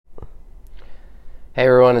Hey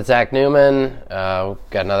everyone, it's Zach Newman. Got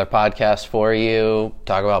another podcast for you.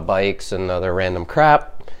 Talk about bikes and other random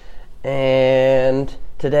crap. And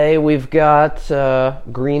today we've got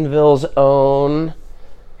Greenville's own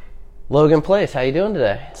Logan Place. How you doing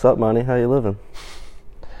today? What's up, Monty? How you living?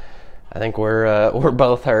 I think we're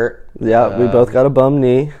both hurt. Yeah, we both got a bum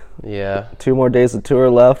knee. Yeah. 2 more days of tour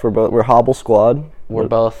left. We're hobble squad. We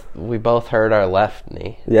both hurt our left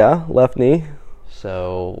knee. Yeah, left knee.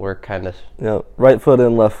 So we're kind of... Yeah, right foot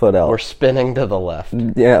in, left foot out. We're spinning to the left.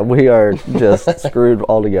 Yeah, we are just screwed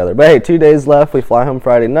altogether. But hey, 2 days left. We fly home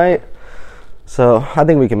Friday night. So I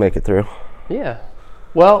think we can make it through. Yeah.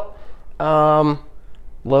 Well,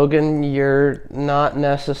 Logan, you're not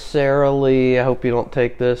necessarily, I hope you don't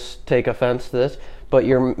take offense to this, but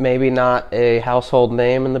you're maybe not a household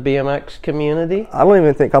name in the BMX community? I don't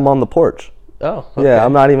even think I'm on the porch. Oh, okay. Yeah,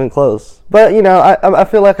 I'm not even close. But, you know, I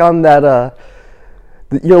feel like I'm that...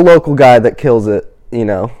 your local guy that kills it, you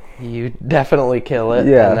know. You definitely kill it,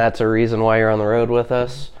 yeah. And that's a reason why you're on the road with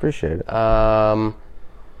us. Appreciate it. Tell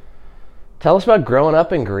us about growing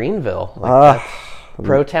up in Greenville.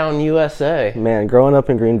 Pro Town, USA. Man, growing up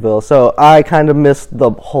in Greenville. So I kind of missed the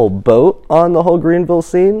whole boat on the whole Greenville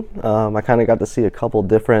scene. I kind of got to see a couple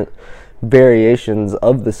different variations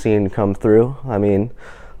of the scene come through. I mean,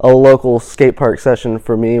 a local skate park session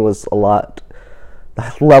for me was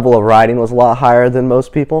the level of riding was a lot higher than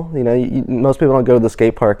most people. You know, most people don't go to the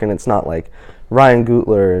skate park and it's not like Ryan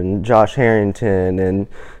Gutler and Josh Harrington and,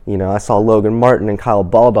 you know, I saw Logan Martin and Kyle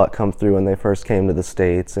Baldock come through when they first came to the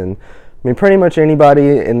States. And I mean, pretty much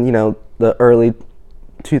anybody in, you know, the early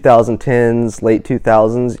 2010s, late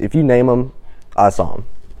 2000s, if you name them, I saw them.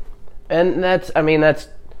 And that's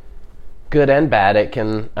good and bad.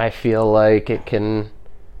 I feel like it can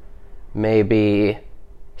maybe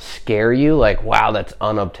scare you, like, wow, that's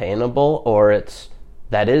unobtainable, or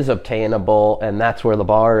that is obtainable and that's where the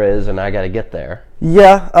bar is and I got to get there.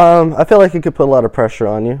 Yeah, I feel like it could put a lot of pressure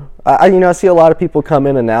on you. I see a lot of people come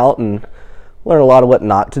in and out and learn a lot of what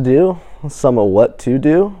not to do, some of what to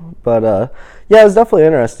do, but yeah, it was definitely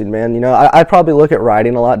interesting, man. You know, I probably look at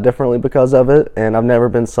riding a lot differently because of it, and I've never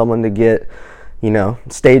been someone to get, you know,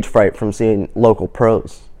 stage fright from seeing local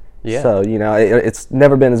pros. Yeah. So, you know, it's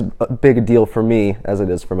never been as big a deal for me as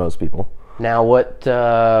it is for most people. Now, what,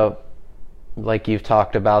 like you've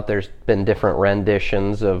talked about, there's been different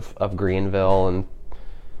renditions of Greenville and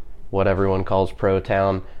what everyone calls Pro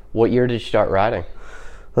Town. What year did you start riding?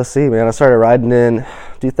 Let's see, man. I started riding in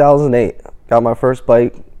 2008. Got my first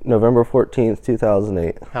bike November 14th,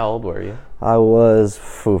 2008. How old were you? I was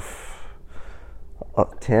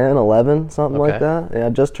 10, 11, something like that. Yeah, I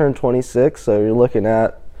just turned 26, so you're looking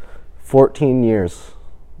at 14 years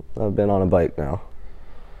I've been on a bike now.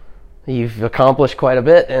 You've accomplished quite a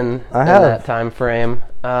bit in that time frame.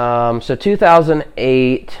 So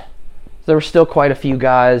 2008, there were still quite a few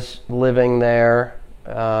guys living there.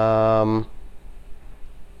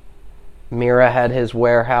 Mira had his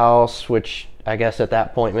warehouse, which I guess at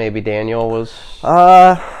that point maybe Daniel was...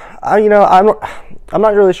 I'm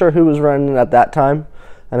not really sure who was running at that time.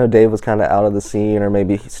 I know Dave was kind of out of the scene, or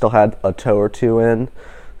maybe he still had a toe or two in.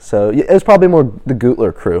 So it was probably more the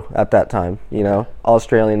Gutler crew at that time, you know,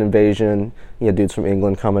 Australian invasion, you know, dudes from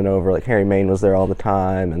England coming over, like Harry Mayne was there all the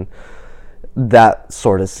time, and that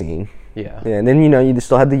sort of scene. Yeah. And then, you know, you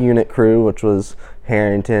still had the unit crew, which was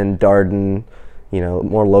Harrington, Darden, you know,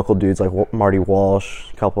 more local dudes like Marty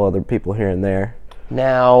Walsh, a couple other people here and there.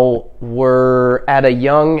 Now, we're at a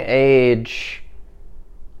young age...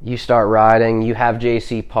 You start riding, you have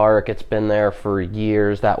JC Park, it's been there for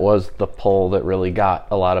years. That was the pull that really got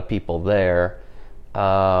a lot of people there.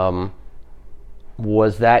 Was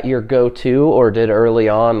that your go-to, or did early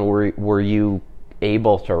on, were you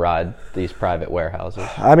able to ride these private warehouses?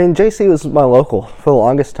 I mean, JC was my local for the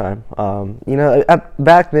longest time. You know,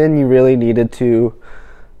 back then you really needed to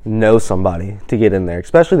know somebody to get in there,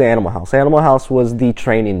 especially the Animal House. Animal House was the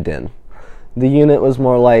training den. The unit was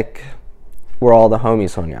more like... where all the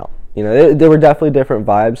homies hung out. You know, there were definitely different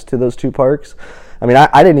vibes to those two parks. I mean,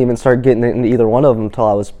 I didn't even start getting into either one of them until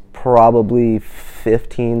I was probably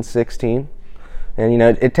 15, 16. And, you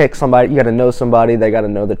know, it takes somebody, you got to know somebody, they got to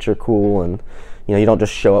know that you're cool, and, you know, you don't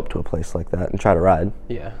just show up to a place like that and try to ride.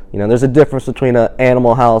 Yeah. You know, there's a difference between an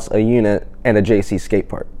Animal House, a unit, and a JC skate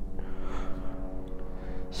park.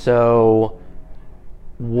 So,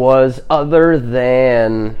 was other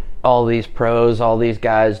than all these pros, all these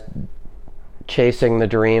guys chasing the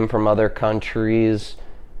dream from other countries,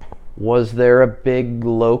 was there a big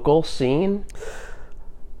local scene?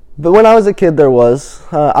 But when I was a kid, there was.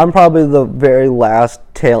 I'm probably the very last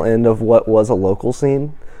tail end of what was a local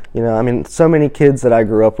scene. You know, I mean, so many kids that I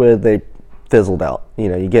grew up with, they fizzled out. You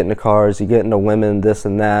know, you get into cars, you get into women, this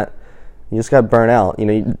and that. You just got burnt out. You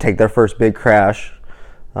know, you take their first big crash.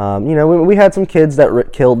 You know, we had some kids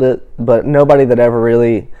that killed it, but nobody that ever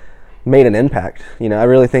really made an impact. You know, I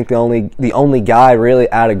really think the only guy really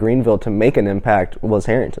out of Greenville to make an impact was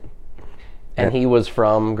Harrington. And he was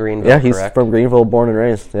from Greenville, yeah, he's correct? from Greenville, born and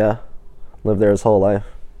raised, yeah. Lived there his whole life.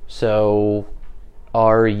 So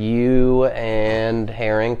are you and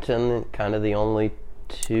Harrington kind of the only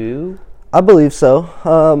two? I believe so.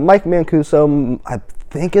 Mike Mancuso, I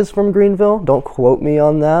think, is from Greenville. Don't quote me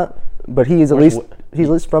on that. But he's at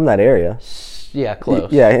least from that area. Yeah,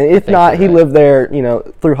 close. Yeah, and if not, he lived there, you know,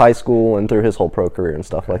 through high school and through his whole pro career and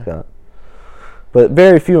stuff like that. But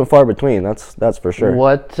very few and far between, that's for sure.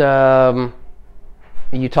 What,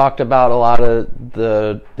 you talked about a lot of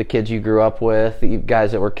the kids you grew up with, the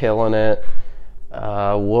guys that were killing it.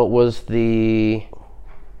 What was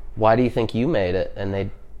why do you think you made it? And they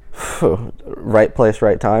right place,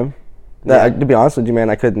 right time. Yeah. To be honest with you, man,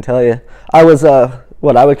 I couldn't tell you. I was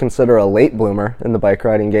what I would consider a late bloomer in the bike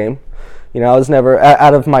riding game. You know, I was never,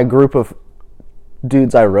 out of my group of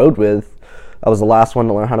dudes I rode with, I was the last one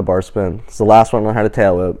to learn how to bar spin. I was the last one to learn how to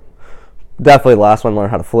tail whip. Definitely the last one to learn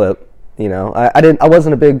how to flip. You know, I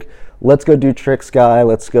wasn't a big let's go do tricks guy,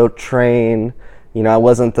 let's go train. You know, I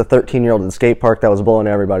wasn't the 13-year-old at the skate park that was blowing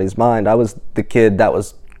everybody's mind. I was the kid that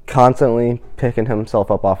was constantly picking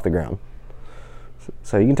himself up off the ground.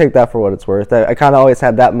 So you can take that for what it's worth. I kind of always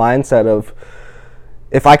had that mindset of,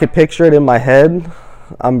 if I could picture it in my head,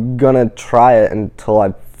 I'm going to try it until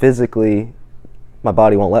my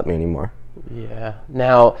body won't let me anymore. Yeah.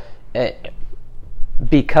 Now,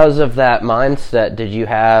 because of that mindset, did you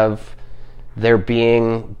have there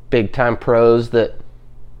being big-time pros that,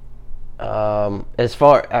 I'm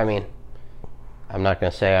not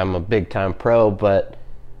going to say I'm a big-time pro, but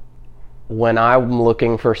when I'm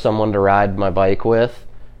looking for someone to ride my bike with,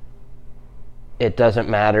 it doesn't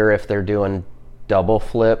matter if they're doing double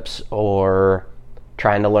flips or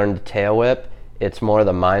trying to learn to tail whip. It's more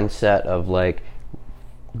the mindset of like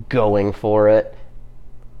going for it,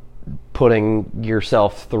 putting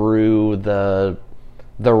yourself through the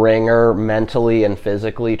ringer mentally and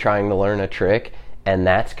physically, trying to learn a trick, and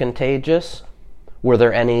that's contagious. Were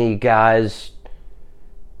there any guys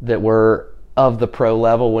that were of the pro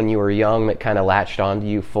level when you were young that kind of latched onto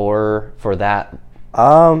you for that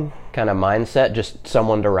kind of mindset, just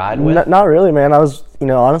someone to ride with? Not really, man. I was,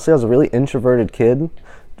 honestly, I was a really introverted kid,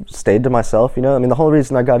 stayed to myself, I mean, the whole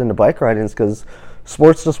reason I got into bike riding is because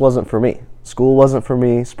sports just wasn't for me. School wasn't for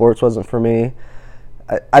me. Sports wasn't for me.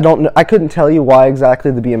 I don't know. I couldn't tell you why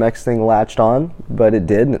exactly the BMX thing latched on, but it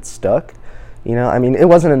did, and it stuck. I mean, it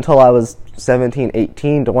wasn't until I was 17,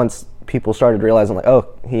 18 to once people started realizing, like, oh,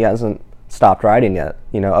 he hasn't stopped riding yet.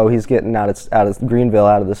 Oh, he's getting out of Greenville,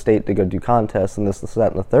 out of the state to go do contests and this,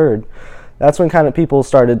 that, and the third. That's when kind of people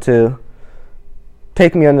started to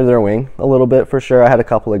take me under their wing a little bit, for sure. I had a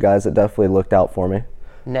couple of guys that definitely looked out for me.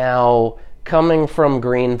 Now, coming from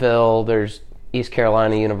Greenville, there's East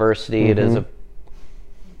Carolina University. Mm-hmm. It is a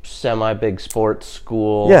semi-big sports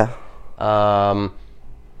school. Yeah.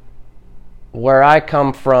 Where I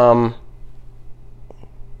come from,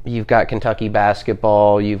 you've got Kentucky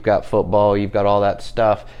basketball, you've got football, you've got all that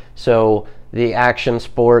stuff. So the action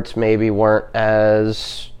sports maybe weren't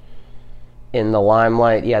as in the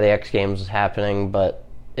limelight. Yeah, the X Games was happening, but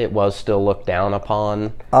it was still looked down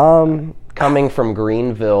upon. Coming from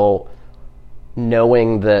Greenville,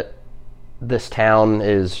 knowing that this town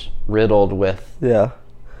is riddled with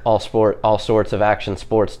all sorts of action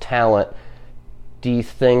sports talent, do you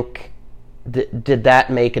think did that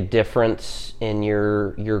make a difference in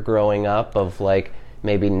your growing up, of like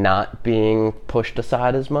maybe not being pushed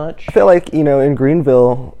aside as much? I feel like, in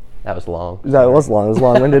Greenville, that was long. That was long. It was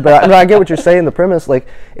long-winded. But I get what you're saying, the premise. Like,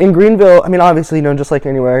 in Greenville, I mean, obviously, just like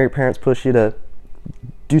anywhere, your parents push you to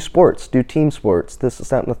do sports, do team sports, this,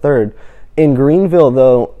 that, and the third. In Greenville,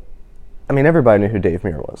 though, I mean, everybody knew who Dave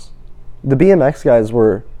Muir was. The BMX guys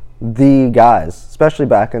were the guys, especially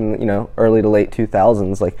back in, early to late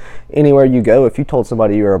 2000s. Like, anywhere you go, if you told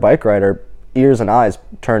somebody you were a bike rider, ears and eyes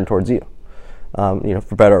turned towards you.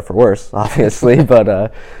 For better or for worse, obviously. But,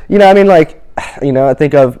 I mean, like, I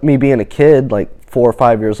think of me being a kid, like 4 or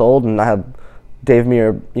 5 years old, and I had Dave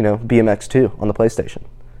Muir, BMX 2 on the PlayStation.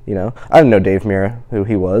 I didn't know Dave Muir, who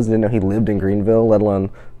he was. Didn't know he lived in Greenville, let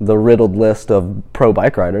alone the riddled list of pro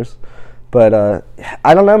bike riders. But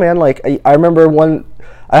I don't know, man. Like, I remember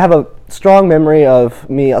I have a strong memory of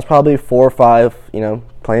me. I was probably 4 or 5,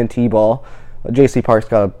 playing t-ball. JC Park's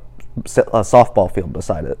got a softball field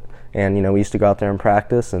beside it. And, we used to go out there and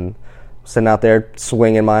practice, and sitting out there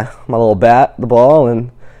swinging my little bat, the ball,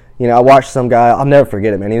 and, I watched some guy, I'll never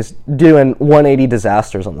forget it, man. He was doing 180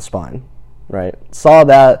 disasters on the spine, right? Saw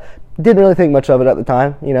that, didn't really think much of it at the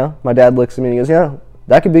time, My dad looks at me and he goes, yeah,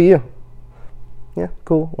 that could be you. Yeah,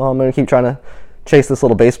 cool. Well, I'm going to keep trying to chase this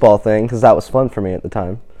little baseball thing because that was fun for me at the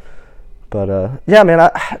time. But, yeah, man,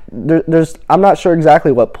 I'm not sure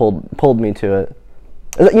exactly what pulled me to it.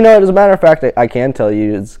 As a matter of fact, I can tell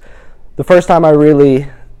you, is the first time I really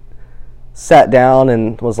sat down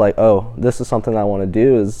and was like, oh, this is something I want to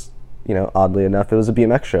do is, oddly enough, it was a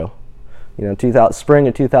BMX show. Spring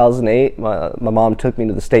of 2008, my mom took me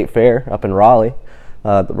to the state fair up in Raleigh,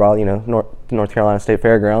 North Carolina State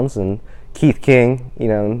Fairgrounds, and Keith King,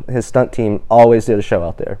 his stunt team always did a show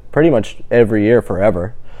out there, pretty much every year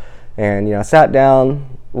forever. And, I sat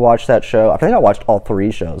down, watched that show. I think I watched all 3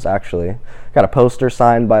 shows, actually. Got a poster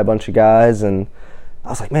signed by a bunch of guys, and I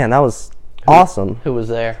was like, man, that was awesome. Who was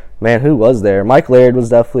there? Man, who was there? Mike Laird was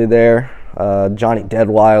definitely there. Johnny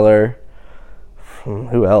Deadweiler.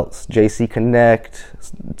 Who else? JC Connect,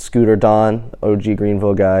 Scooter Don, OG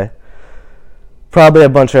Greenville guy. Probably a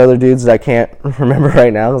bunch of other dudes that I can't remember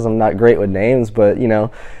right now because I'm not great with names. But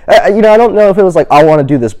I don't know if it was like I want to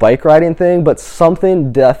do this bike riding thing, but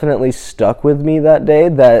something definitely stuck with me that day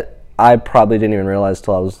that I probably didn't even realize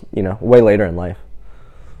till I was way later in life.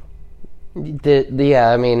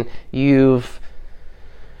 Yeah, I mean,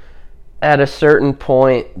 at a certain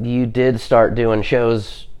point, you did start doing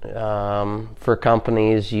shows for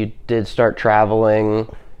companies. You did start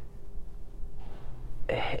traveling.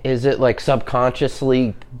 Is it like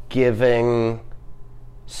subconsciously giving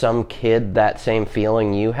some kid that same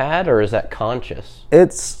feeling you had, or is that conscious?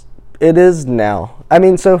 It is now. I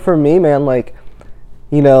mean, so for me, man, like,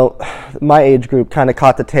 my age group kind of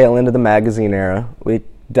caught the tail end of the magazine era. We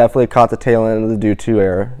definitely caught the tail end of the Do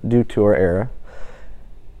Tour era.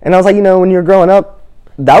 And I was like, when you're growing up,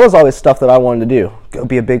 that was always stuff that I wanted to do. Go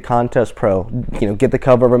be a big contest pro, get the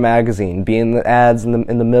cover of a magazine, be in the ads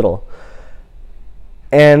in the middle.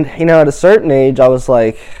 And, at a certain age, I was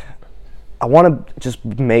like, I want to just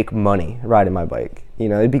make money riding my bike.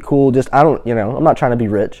 It'd be cool. I'm not trying to be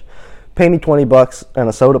rich. Pay me $20 and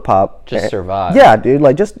a soda pop. Just survive. Yeah, dude.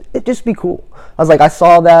 Like, it just be cool. I was like, I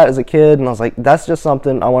saw that as a kid, and I was like, that's just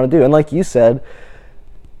something I want to do. And like you said,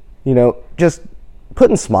 just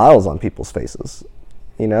putting smiles on people's faces.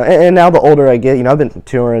 And now the older I get, I've been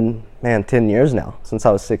touring, 10 years now, since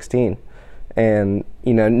I was 16. And,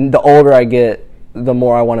 the older I get, the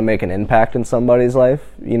more I want to make an impact in somebody's life,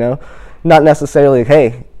 Not necessarily,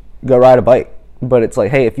 hey, go ride a bike. But it's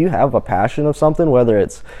like, hey, if you have a passion of something, whether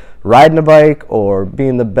it's riding a bike or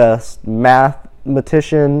being the best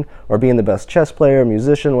mathematician or being the best chess player,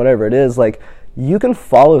 musician, whatever it is, like, you can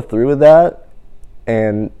follow through with that.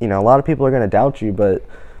 And, a lot of people are going to doubt you. But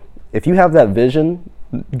if you have that vision,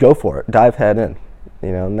 go for it. Dive head in.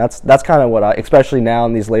 And that's kind of what especially now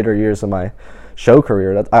in these later years of my show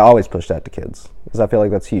career, I always push that to kids because I feel like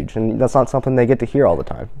that's huge, and that's not something they get to hear all the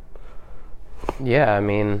time. Yeah, I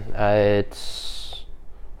mean, it's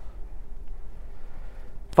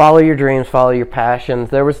follow your dreams, follow your passions.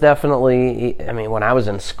 There was definitely, when I was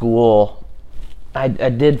in school, I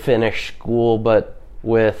did finish school, but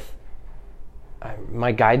with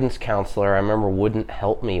my guidance counselor, I remember, wouldn't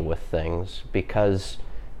help me with things because,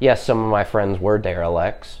 yes, some of my friends were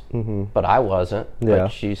derelicts, but I wasn't. Yeah.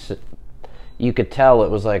 But you could tell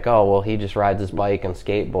it was like, oh, well, he just rides his bike and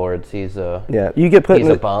skateboards. You get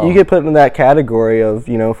put in that category of,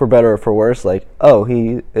 for better or for worse, like, oh,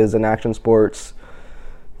 he is an action sports,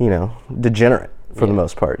 degenerate for the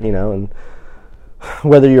most part, and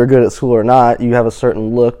whether you're good at school or not, you have a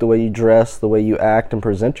certain look, the way you dress, the way you act and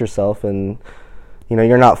present yourself, and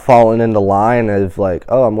you're not falling into line of like,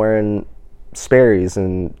 oh, I'm wearing Sperry's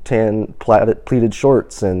and tan pleated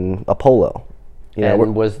shorts and a polo.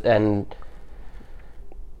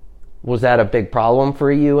 Was that a big problem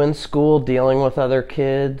for you in school, dealing with other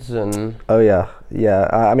kids? And oh yeah.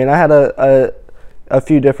 I had a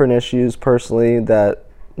few different issues personally that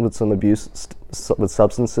with some abuse with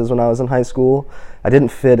substances when I was in high school. I didn't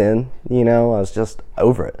fit in. I was just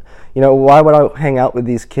over it. Why would I hang out with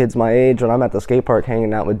these kids my age when I'm at the skate park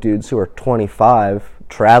hanging out with dudes who are 25,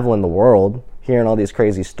 traveling the world, hearing all these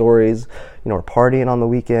crazy stories, we're partying on the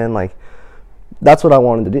weekend. Like, that's what I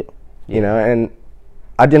wanted to do, and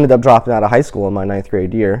I ended up dropping out of high school in my 9th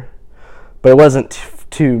grade year, but it wasn't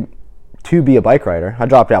to be a bike rider. I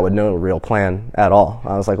dropped out with no real plan at all.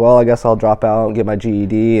 I was like, well, I guess I'll drop out and get my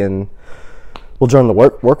GED and we'll join the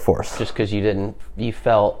workforce. Just because you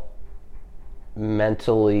felt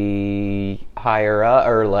mentally higher up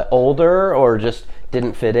or older, or just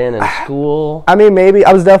didn't fit in school? I mean, maybe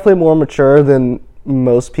I was definitely more mature than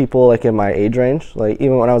most people like in my age range. Like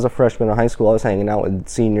even when I was a freshman in high school, I was hanging out with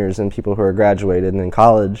seniors and people who are graduated and in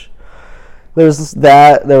college. There was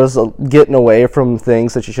getting away from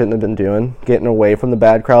things that you shouldn't have been doing, getting away from the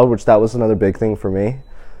bad crowd, which that was another big thing for me.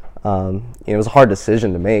 It was a hard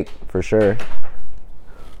decision to make for sure.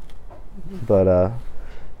 But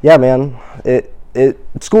yeah, man,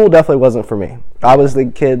 school definitely wasn't for me. I was the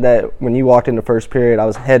kid that when you walked into first period, I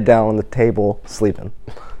was head down on the table sleeping.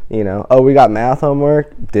 Oh, we got math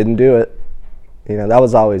homework, didn't do it. That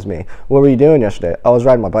was always me. What were you doing yesterday? I was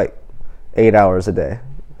riding my bike 8 hours a day.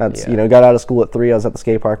 That's got out of school at 3. I was at the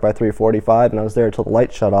skate park by 3:45, and I was there until the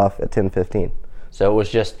lights shut off at 10:15. So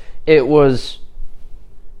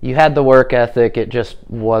you had the work ethic. It just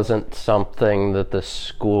wasn't something that the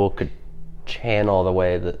school could channel the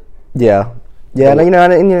way that. Yeah,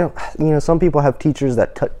 and some people have teachers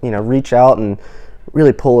that reach out and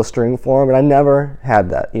really pull a string for them, and I never had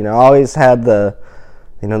that. I always had the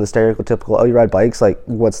stereotypical, oh, you ride bikes, like,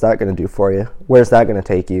 what's that going to do for you? Where's that going to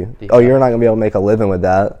take you? Yeah. Oh, you're not going to be able to make a living with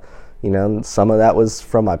that. Some of that was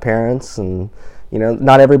from my parents, and,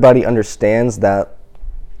 not everybody understands that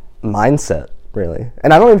mindset, really.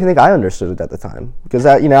 And I don't even think I understood it at the time, because,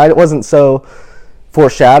 I wasn't so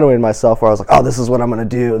foreshadowing myself where I was like, oh, this is what I'm going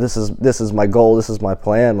to do. This is my goal. This is my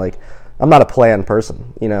plan. Like, I'm not a planned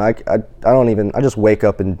person. I just wake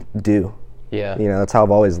up and do. Yeah. That's how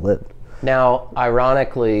I've always lived. Now,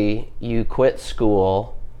 ironically, you quit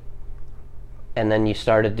school, and then you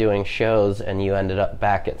started doing shows, and you ended up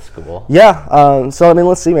back at school. Yeah. So,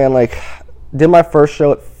 let's see, man. Like, did my first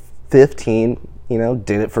show at 15, did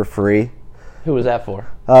it for free. Who was that for?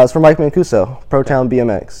 It's for Mike Mancuso, Pro Town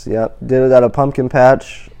Bmx. Yep. Did it at a pumpkin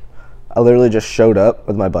patch. I literally just showed up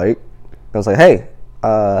with my bike. I was like, hey,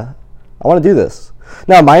 I want to do this.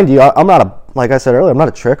 Now, mind you, I'm not like I said earlier, I'm not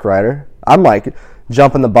a trick rider. I'm like,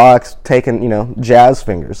 jump in the box, taking, jazz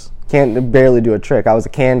fingers. Can't barely do a trick. I was a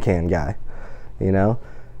can guy,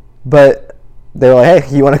 But they were like,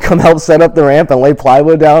 hey, you want to come help set up the ramp and lay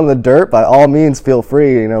plywood down in the dirt? By all means, feel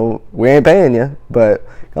free. We ain't paying you, but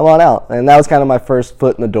come on out. And that was kind of my first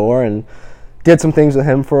foot in the door, and did some things with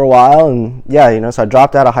him for a while. And yeah, so I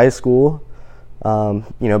dropped out of high school.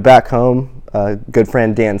 Back home, good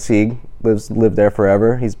friend Dan Sieg lived there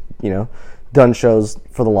forever. He's, done shows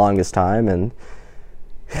for the longest time, and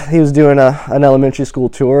he was doing an elementary school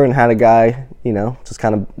tour and had a guy, just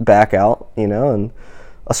kind of back out, and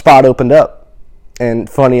a spot opened up. And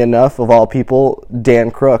funny enough, of all people,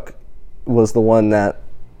 Dan Crook was the one that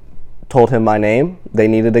told him my name. They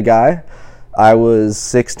needed a guy. I was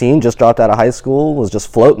 16, just dropped out of high school, was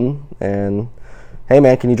just floating, and hey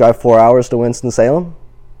man, can you drive 4 hours to Winston-Salem?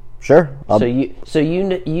 Sure. So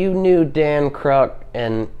you knew Dan Crook,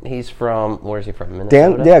 and he's from, where's he from?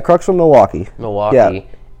 Minnesota? Yeah, Crook's from Milwaukee. Yeah.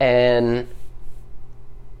 And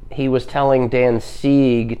he was telling Dan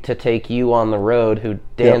Sieg to take you on the road, who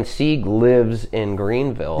Dan Sieg lives in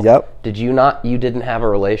Greenville. Yep. You didn't have a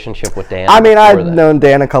relationship with Dan? I'd known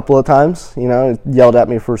Dan a couple of times, yelled at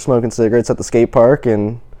me for smoking cigarettes at the skate park,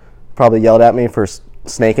 and probably yelled at me for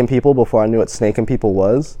snaking people before I knew what snaking people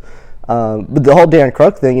was. But the whole Dan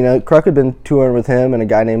Crook thing, Crook had been touring with him and a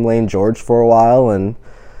guy named Lane George for a while, and,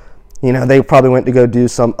 they probably went to go do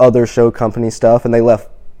some other show company stuff, and they left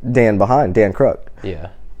Dan behind, Dan Crook. Yeah.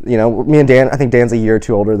 Me and Dan, I think Dan's a year or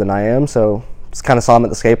two older than I am, so just kind of saw him at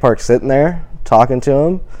the skate park sitting there, talking to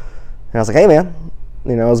him, and I was like, hey man,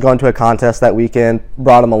 I was going to a contest that weekend,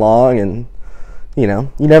 brought him along, and, you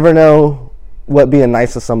never know what being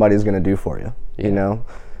nice to somebody is going to do for you, It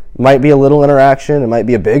might be a little interaction, it might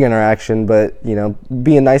be a big interaction, but,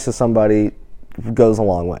 being nice to somebody goes a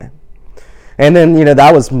long way. And then,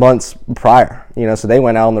 that was months prior, so they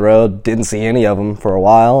went out on the road, didn't see any of them for a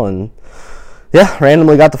while, and yeah,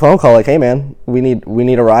 randomly got the phone call like, hey man, we need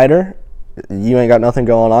a rider. You ain't got nothing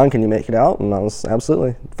going on. Can you make it out? And I was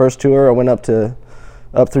absolutely. First tour, I went up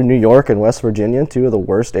through New York and West Virginia, two of the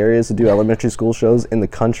worst areas to do elementary school shows in the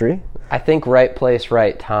country. I think right place,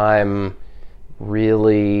 right time,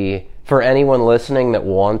 really, for anyone listening that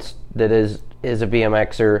is a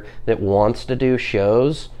BMXer that wants to do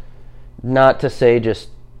shows, not to say just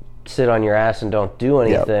sit on your ass and don't do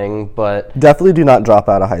anything, but definitely do not drop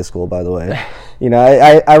out of high school, by the way.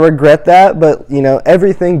 I regret that, but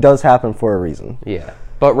everything does happen for a reason. Yeah,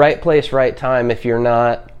 but right place, right time. If you're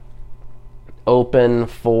not open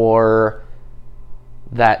for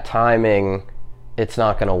that timing, it's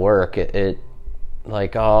not going to work. It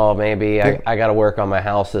like, oh, maybe I got to work on my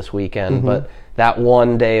house this weekend, but that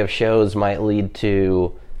one day of shows might lead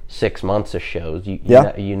to 6 months of shows.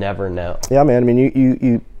 You never know. Yeah, man.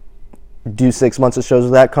 You do 6 months of shows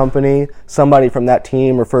with that company, somebody from that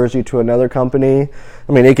team refers you to another company.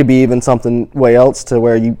 I mean, it could be even something way else to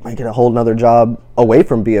where you might get a whole another job away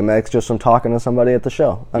from BMX just from talking to somebody at the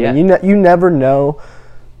show. I mean, you never know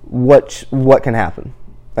what can happen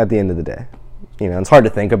at the end of the day. It's hard to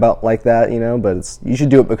think about like that, but you should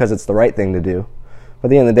do it because it's the right thing to do. But at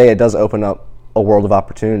the end of the day, it does open up a world of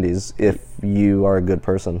opportunities if you are a good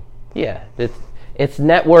person. Yeah, it's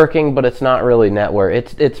networking, but it's not really network.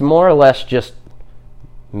 It's more or less just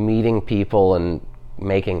meeting people and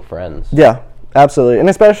making friends. Yeah, absolutely. And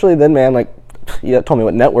especially then, man, like, you told me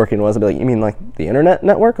what networking was. I'd be like, you mean like the internet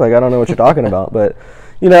network? Like, I don't know what you're talking about. But,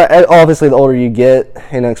 obviously the older you get,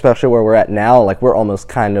 especially where we're at now, like, we're almost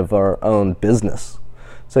kind of our own business.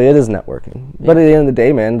 So it is networking. But at the end of the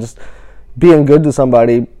day, man, just being good to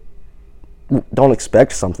somebody, don't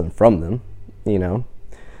expect something from them,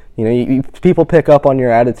 people pick up on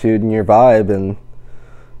your attitude and your vibe, and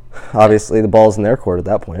obviously the ball's in their court at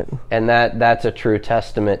that point. And that's a true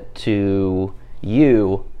testament to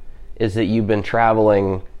you, is that you've been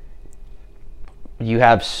traveling. You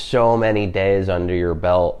have so many days under your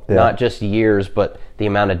belt, not just years, but the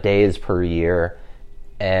amount of days per year.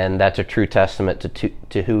 And that's a true testament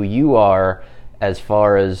to who you are as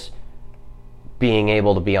far as being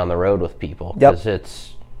able to be on the road with people.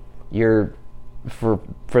 Because for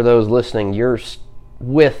those listening, you're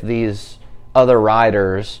with these other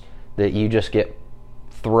riders that you just get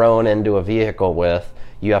thrown into a vehicle with.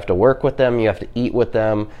 You have to work with them, you have to eat with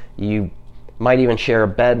them, you might even share a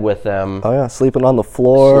bed with them. Oh yeah, sleeping on the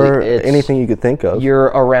floor, anything you could think of. You're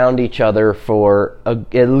around each other for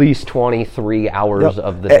at least 23 hours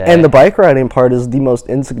of the day. And the bike riding part is the most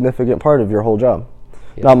insignificant part of your whole job.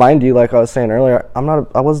 Now, mind you, like I was saying earlier,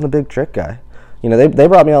 I wasn't a big trick guy. They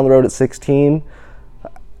brought me on the road at 16.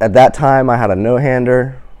 At that time, I had a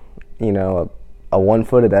no-hander, a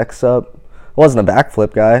one-footed X-up. I wasn't a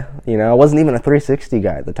backflip guy, I wasn't even a 360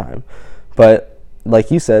 guy at the time. But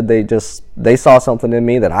like you said, they saw something in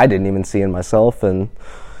me that I didn't even see in myself, and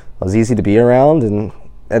I was easy to be around. And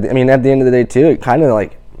at the end of the day, too, it kind of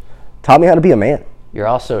like taught me how to be a man. You're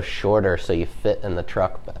also shorter, so you fit in the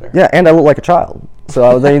truck better. Yeah, and I look like a child.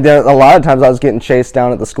 So a lot of times I was getting chased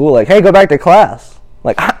down at the school, like, hey, go back to class.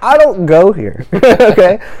 Like, I don't go here.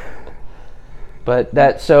 Okay?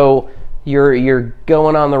 But so you're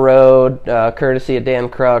going on the road, courtesy of Dan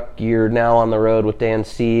Kruk. You're now on the road with Dan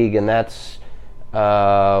Sieg, and that's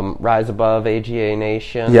Rise Above AGA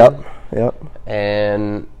Nation. Yep.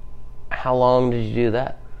 And how long did you do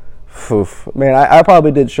that? Man, I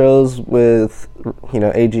probably did shows with,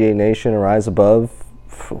 AGA Nation and Rise Above,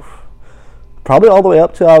 probably all the way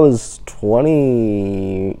up till I was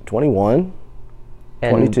 20, 21,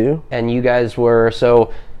 22. And you guys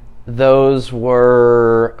those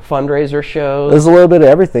were fundraiser shows? There's a little bit of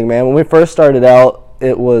everything, man. When we first started out,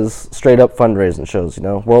 it was straight up fundraising shows,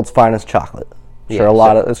 World's Finest Chocolate. Sure, there's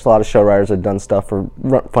a lot of show riders that have done stuff for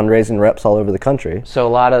fundraising reps all over the country. So a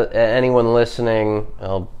lot of anyone listening,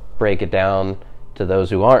 I'll break it down to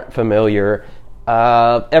those who aren't familiar.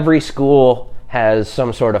 Every school has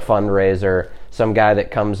some sort of fundraiser. Some guy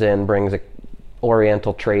that comes in, brings a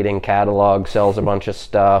Oriental Trading catalog, sells a bunch of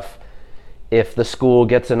stuff. If the school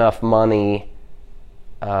gets enough money,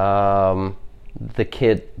 the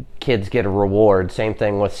kids get a reward. Same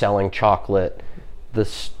thing with selling chocolate. The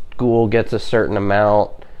school gets a certain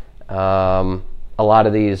amount. A lot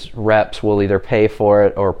of these reps will either pay for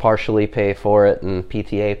it or partially pay for it, and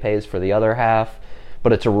PTA pays for the other half.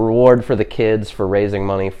 But it's a reward for the kids for raising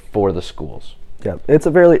money for the schools. Yeah, it's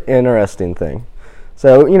a very interesting thing.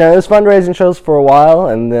 So, it was fundraising shows for a while,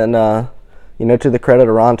 and then, to the credit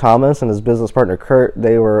of Ron Thomas and his business partner Kurt,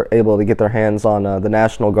 they were able to get their hands on the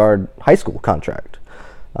National Guard high school contract,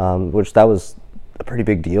 which that was a pretty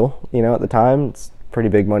big deal, at the time. It's a pretty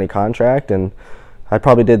big money contract, and I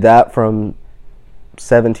probably did that from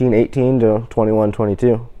 17, 18 to 21,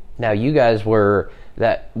 22. Now, you guys were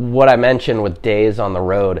what I mentioned with days on the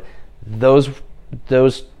road, those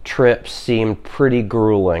trips seemed pretty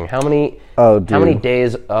grueling. How many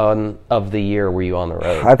days of the year were you on the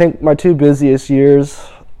road? I think my two busiest years,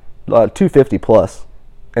 250 plus.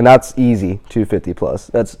 And that's easy, 250 plus.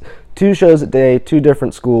 That's 2 shows a day, 2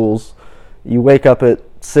 different schools. You wake up at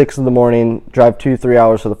 6 in the morning, drive 2-3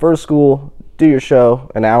 hours to the first school, do your show,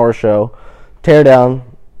 an hour show, tear down,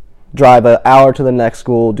 drive an hour to the next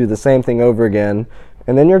school, do the same thing over again,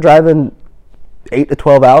 and then you're driving 8 to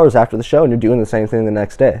 12 hours after the show, and you're doing the same thing the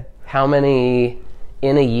next day.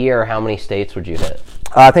 In a year, how many states would you hit?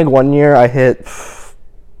 I think one year I hit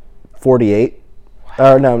 48.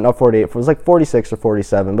 Or no, not 48. It was like 46 or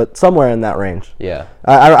 47, but somewhere in that range. Yeah.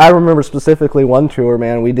 I remember specifically one tour,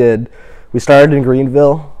 man. We started in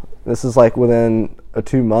Greenville. This is like within a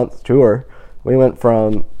 2-month tour. We went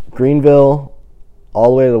from Greenville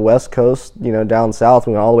all the way to the West Coast, down south.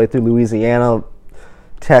 We went all the way through Louisiana,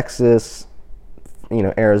 Texas,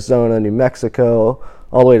 Arizona, New Mexico,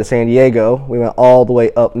 all the way to San Diego. We went all the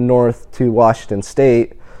way up north to Washington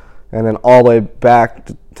State, and then all the way back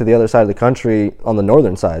to the other side of the country on the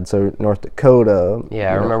northern side, so North Dakota.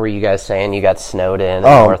 Yeah, I remember you guys saying you got snowed in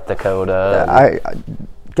North Dakota. I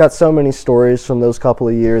got so many stories from those couple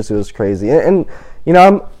of years. It was crazy. And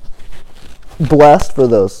I'm blessed for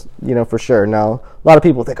those, for sure. Now, a lot of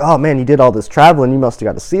people think, oh, man, you did all this traveling. You must have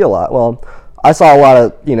got to see a lot. Well, I saw a lot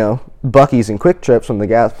of, Buc-ee's and Quick Trips from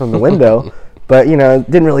the window, but,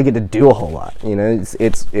 didn't really get to do a whole lot.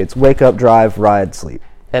 It's wake up, drive, ride, sleep.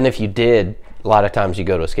 And if you did, a lot of times you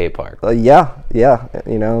go to a skate park. Yeah.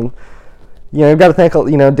 You've got to thank,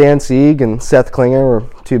 Dan Sieg and Seth Klinger were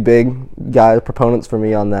two big proponents for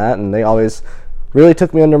me on that, and they always really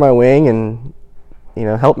took me under my wing and,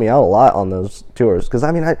 helped me out a lot on those tours. Because,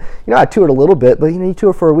 I toured a little bit, but, you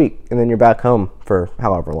tour for a week, and then you're back home for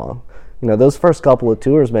however long. Those first couple of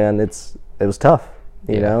tours, man, it was tough.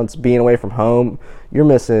 It's being away from home. You're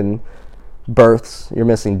missing births, you're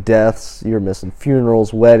missing deaths, you're missing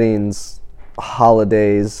funerals, weddings,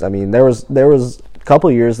 holidays. There was a couple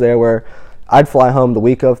of years there where I'd fly home the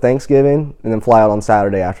week of Thanksgiving and then fly out on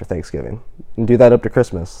Saturday after Thanksgiving and do that up to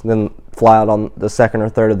Christmas, then fly out on the second or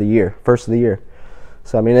third of the year, first of the year.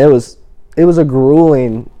 So it was a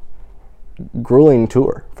grueling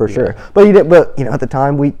tour for sure. But at the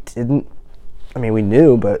time we didn't. We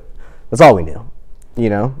knew, but that's all we knew.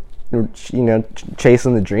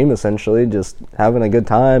 Chasing the dream, essentially, just having a good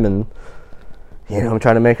time and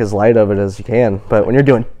trying to make as light of it as you can. But when you're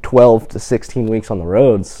doing 12 to 16 weeks on the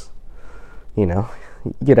roads, you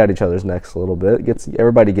get at each other's necks a little bit.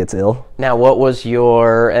 Everybody gets ill. Now, what was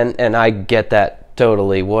your and I get that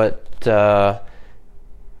totally. What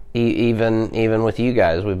even with you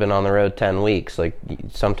guys, we've been on the road 10 weeks. Like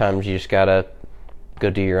sometimes you just gotta go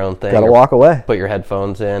do your own thing. Gotta walk away. Put your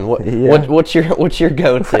headphones in. What's your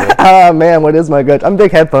go-to? Man, what is my go-to? I'm a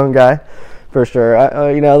big headphone guy, for sure.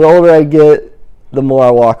 The older I get, the more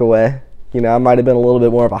I walk away. I might have been a little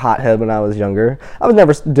bit more of a hothead when I was younger. I was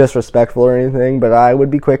never disrespectful or anything, but I would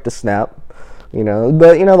be quick to snap. But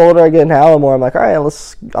the older I get now, the more I'm like, all right,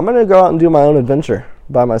 I'm gonna go out and do my own adventure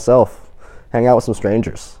by myself, hang out with some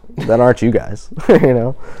strangers that aren't you guys.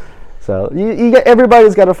 So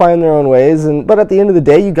everybody's got to find their own ways, but at the end of the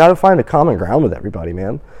day, you got to find a common ground with everybody,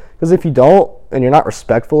 man. Because if you don't, and you're not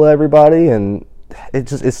respectful of everybody, and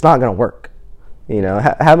it's not gonna work. And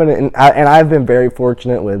I've been very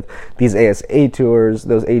fortunate with these ASA tours,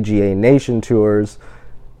 those AGA Nation tours.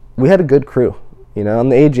 We had a good crew. On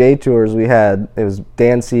the AGA tours, it was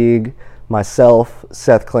Dan Sieg, myself,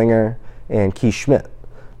 Seth Klinger, and Keith Schmidt.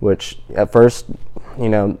 Which at first,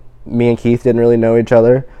 me and Keith didn't really know each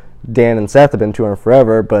other. Dan and Seth have been touring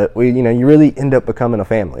forever, but you really end up becoming a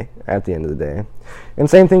family at the end of the day. And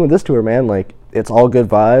same thing with this tour, man. Like, it's all good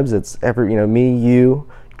vibes. It's me, you,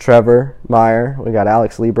 Trevor Meyer. We got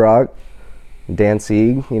Alex Liebrock, Dan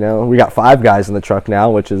Sieg. We got 5 guys in the truck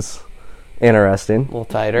now, which is interesting.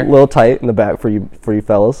 A little tight in the back for you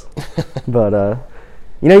fellas. But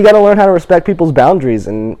you got to learn how to respect people's boundaries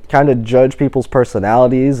and kind of judge people's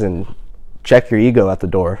personalities and check your ego at the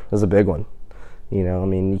door is a big one.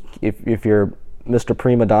 If you're Mr.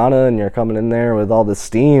 Prima Donna and you're coming in there with all this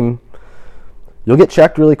steam, you'll get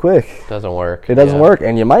checked really quick. Doesn't work. It doesn't work,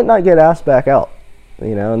 and you might not get asked back out.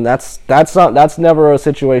 And that's never a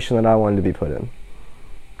situation that I wanted to be put in.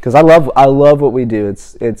 Because I love what we do.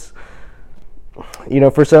 It's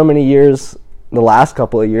for so many years, the last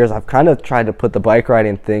couple of years, I've kind of tried to put the bike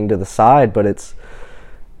riding thing to the side, but it's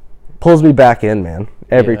pulls me back in, man,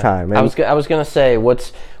 every time. And I was gonna say,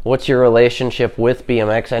 what's your relationship with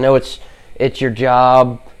BMX? I know it's your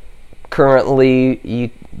job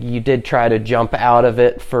currently. You did try to jump out of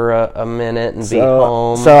it for a minute and be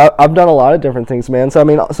home. So I've done a lot of different things, man. So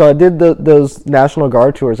I did those National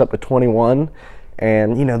Guard tours up to 21,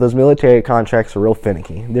 and those military contracts are real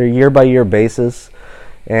finicky. They're year by year basis,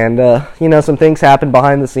 and some things happened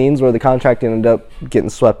behind the scenes where the contract ended up getting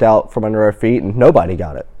swept out from under our feet, and nobody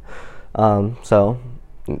got it. So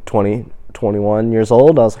 21 years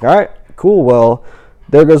old, I was like, all right, cool. Well,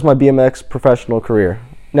 there goes my BMX professional career.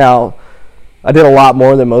 Now, I did a lot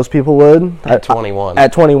more than most people would. At 21.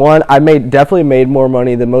 At 21, I definitely made more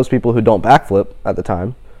money than most people who don't backflip at the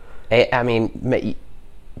time.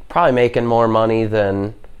 Probably making more money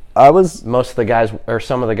than most of the guys, or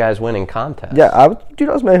some of the guys, winning contests. Yeah, I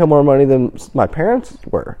was making more money than my parents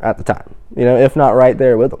were at the time. If not right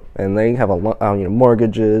there with them, and they have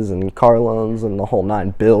mortgages and car loans and the whole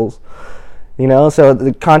 9 bills. So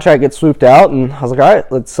the contract gets swooped out, and I was like, all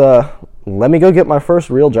right, let's let me go get my first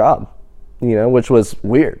real job. Which was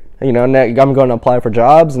weird. And I'm going to apply for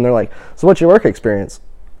jobs, and they're like, so what's your work experience?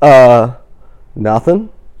 Nothing.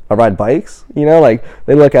 I ride bikes. They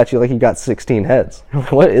look at you like you got 16 heads.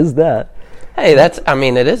 What is that? Hey, it's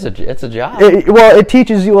a job. It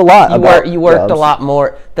teaches you a lot. You worked jobs. A lot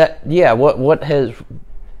more. What has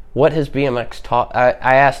BMX taught?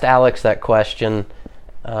 I asked Alex that question.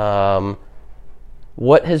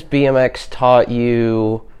 What has BMX taught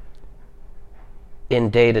you in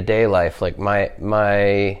day-to-day life? Like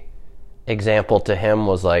my example to him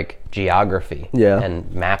was like geography and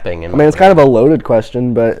mapping. And it's kind of a loaded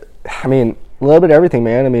question, but a little bit of everything,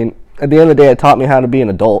 man. At the end of the day, it taught me how to be an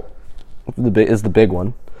adult. Is the big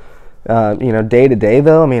one. Day-to-day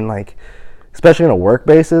though, especially on a work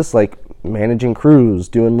basis, like managing crews,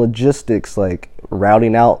 doing logistics, like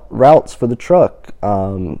routing out routes for the truck,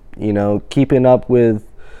 keeping up with,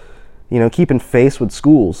 keeping face with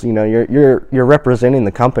schools. You're representing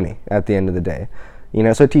the company at the end of the day.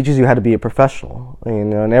 So it teaches you how to be a professional,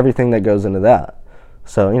 and everything that goes into that.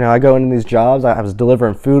 So, I go into these jobs. I was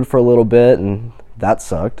delivering food for a little bit, and that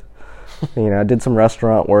sucked. I did some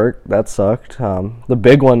restaurant work. That sucked. The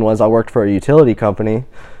big one was I worked for a utility company,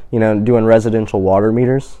 doing residential water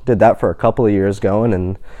meters. Did that for a couple of years going,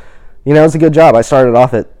 and, it was a good job. I started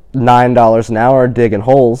off at $9 an hour digging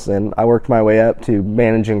holes, and I worked my way up to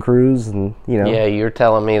managing crews, and, Yeah, you were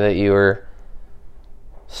telling me that you were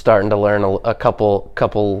starting to learn a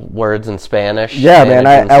couple words in Spanish. Yeah, man.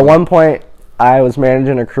 At one point, I was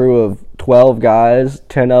managing a crew of 12 guys.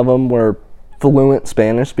 10 of them were fluent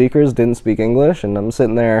Spanish speakers, didn't speak English, and I'm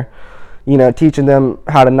sitting there, teaching them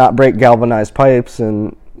how to not break galvanized pipes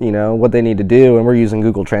and, what they need to do, and we're using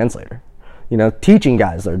Google Translator, teaching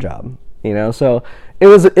guys their job, so it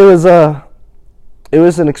was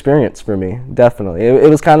an experience for me, definitely. It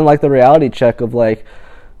was kind of like the reality check of like,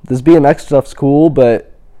 this BMX stuff's cool, but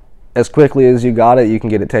as quickly as you got it, you can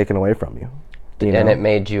get it taken away from you. And it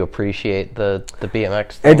made you appreciate the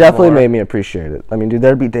BMX thing. It definitely made me appreciate it. Dude,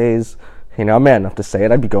 there'd be days, I'm man enough to say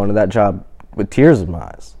it, I'd be going to that job with tears in my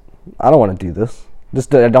eyes. I don't want to do this.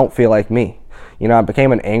 I don't feel like me. I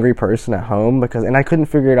became an angry person at home and I couldn't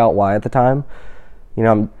figure it out why at the time.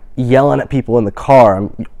 I'm yelling at people in the car.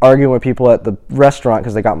 I'm arguing with people at the restaurant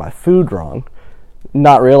because they got my food wrong,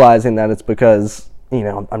 not realizing that it's because,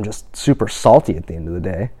 I'm just super salty at the end of the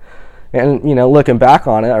day. And, looking back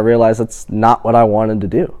on it, I realized that's not what I wanted to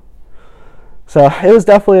do. So it was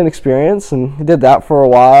definitely an experience, and I did that for a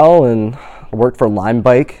while, and I worked for Lime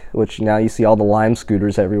Bike, which now you see all the Lime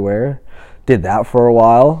scooters everywhere. Did that for a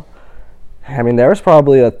while. There was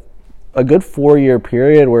probably a good 4-year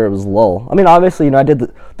period where it was lull. Obviously, I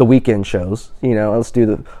did the weekend shows. Let's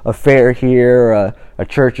do a fair here, a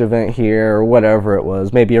church event here, or whatever it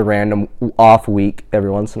was. Maybe a random off week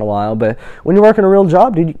every once in a while. But when you're working a real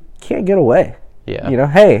job, dude, you can't get away.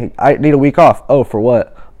 Yeah. Hey, I need a week off. Oh, for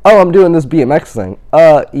what? Oh, I'm doing this BMX thing.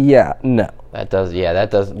 Yeah, no. That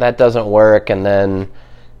doesn't work. And then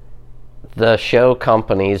the show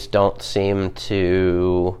companies don't seem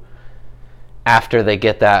to, after they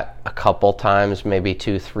get that a couple times, maybe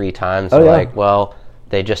 2-3 times, like, well,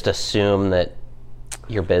 they just assume that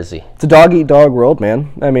you're busy. It's a dog-eat-dog world,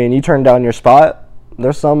 man. You turn down your spot,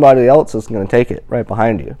 there's somebody else that's going to take it right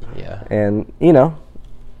behind you. Yeah. And,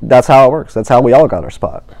 that's how it works. That's how we all got our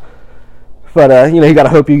spot. But, you got to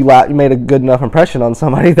hope you made a good enough impression on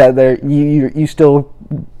somebody that you still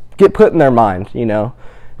get put in their mind, And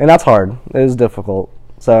that's hard. It is difficult.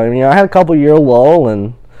 So, I had a couple-year lull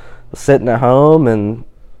and was sitting at home, and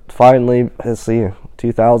finally,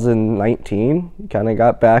 2019, kind of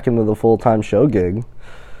got back into the full-time show gig.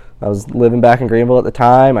 I was living back in Greenville at the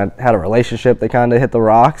time. I had a relationship that kind of hit the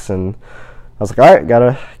rocks, and I was like, all right,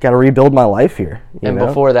 gotta rebuild my life here. And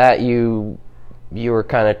before that, you were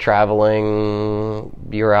kind of traveling.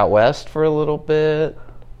 You were out west for a little bit.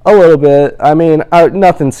 A little bit.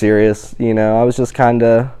 Nothing serious. I was just kind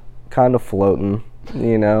of floating.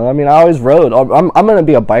 I always rode. I'm gonna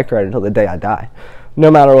be a bike rider until the day I die,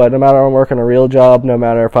 no matter what. No matter if I'm working a real job. No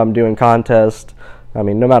matter if I'm doing contests. No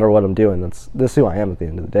matter what I'm doing. This is who I am at the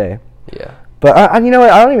end of the day. Yeah. But I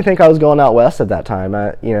don't even think I was going out west at that time.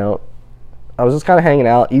 I was just kind of hanging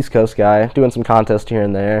out, East Coast guy, doing some contests here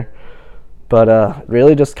and there. But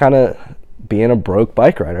really just kind of being a broke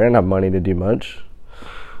bike rider. I didn't have money to do much.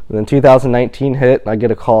 And then 2019 hit, and I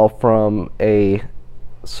get a call from a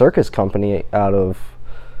circus company out of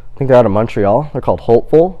I think they're out of Montreal. They're called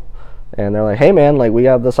Hopeful. And they're like, hey, man, like, we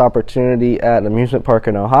have this opportunity at an amusement park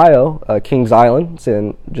in Ohio, Kings Island. It's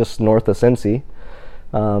in just north of Cincy.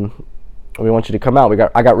 We want you to come out.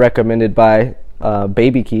 I got recommended by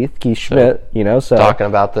Baby Keith Schmidt, you know. So talking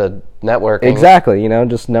about the networking. Exactly, you know,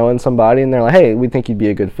 just knowing somebody. And they're like, hey, we think you'd be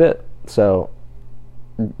a good fit. So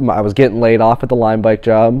I was getting laid off at the line bike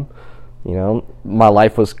job. You know, my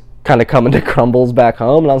life was kind of coming to crumbles back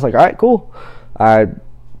home. And I was like, all right, cool. I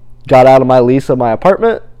got out of my lease of my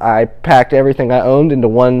apartment. I packed everything I owned into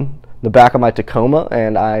the back of my Tacoma,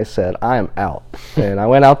 and I said, I am out. And I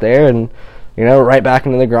went out there and, you know, right back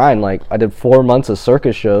into the grind. Like, I did 4 months of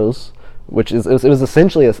circus shows, which it was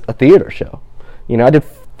essentially a theater show. You know, I did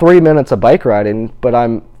 3 minutes of bike riding, but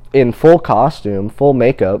I'm in full costume, full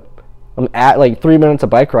makeup. I'm at like 3 minutes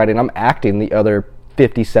of bike riding. I'm acting the other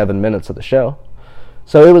 57 minutes of the show.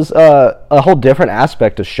 So it was a whole different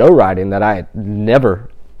aspect of show riding that I never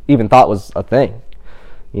even thought was a thing,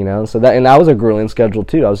 you know. So that was a grueling schedule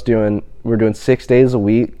too. We're doing 6 days a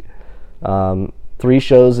week, 3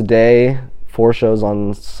 shows a day, 4 shows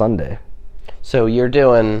on Sunday. So you're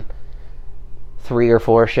doing 3 or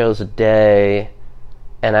 4 shows a day,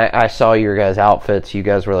 and I saw your guys' outfits. You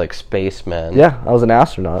guys were like spacemen. Yeah, I was an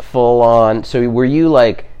astronaut. Full on. So were you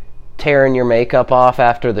like tearing your makeup off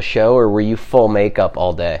after the show, or were you full makeup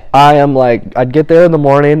all day? I am like, I'd get there in the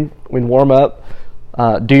morning, we'd warm up,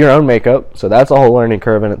 do your own makeup, so that's a whole learning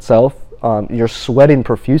curve in itself. You're sweating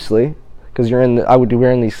profusely because I would be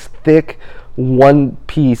wearing these thick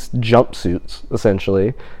one-piece jumpsuits,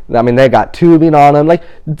 essentially. I mean, they got tubing on them, like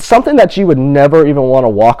something that you would never even want to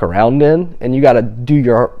walk around in, and you got to do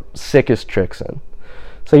your sickest tricks in.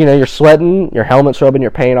 So, you know, you're sweating, your helmet's rubbing your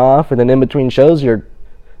paint off, and then in between shows, you're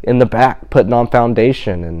in the back putting on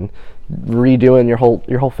foundation and redoing your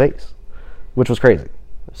whole face, which was crazy.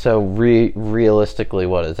 So realistically,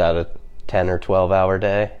 what is that, a 10 or 12 hour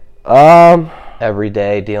day? Every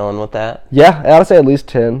day dealing with that? Yeah, I would say at least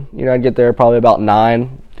 10. You know, I'd get there probably about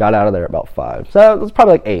 9, got out of there about 5. So it was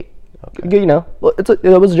probably like 8. Okay. You know, it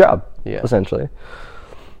was a job, essentially.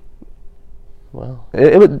 Well,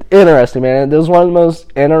 it was interesting, man. It was one of the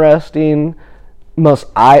most interesting, most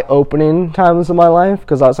eye-opening times of my life,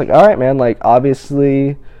 because I was like, all right, man, like,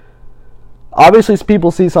 obviously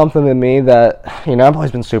people see something in me that, you know, I've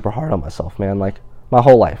always been super hard on myself, man, like, my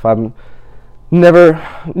whole life. I'm never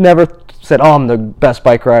said, oh, I'm the best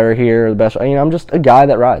bike rider here, the best, you know, I'm just a guy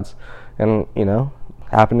that rides, and, you know,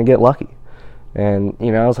 happened to get lucky. And,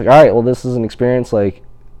 you know, I was like, all right, well, this is an experience, like,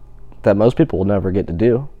 that most people will never get to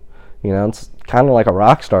do. You know, it's kind of like a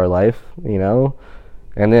rock star life, you know.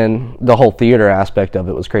 And then the whole theater aspect of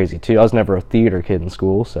it was crazy, too. I was never a theater kid in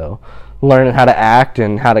school, so learning how to act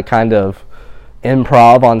and how to kind of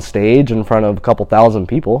improv on stage in front of a couple thousand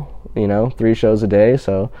people, you know, 3 shows a day.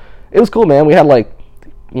 So it was cool, man. We had, like,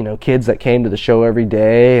 you know, kids that came to the show every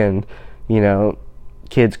day, and, you know,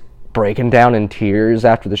 kids breaking down in tears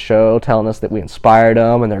after the show, telling us that we inspired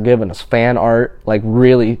them, and they're giving us fan art, like,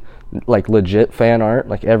 really, like, legit fan art,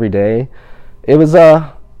 like, every day. It was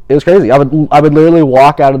crazy. I would literally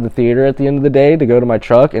walk out of the theater at the end of the day to go to my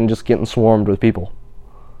truck and just getting swarmed with people.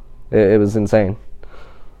 It was insane.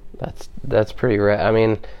 That's pretty rare. I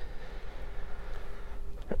mean,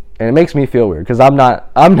 and it makes me feel weird because I'm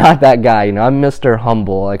not that guy, you know. I'm Mr.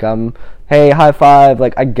 Humble. Like, I'm, hey, high five.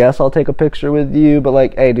 Like, I guess I'll take a picture with you, but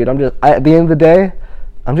like, hey, dude, at the end of the day,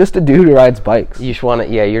 I'm just a dude who rides bikes. You just want to,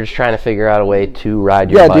 you're just trying to figure out a way to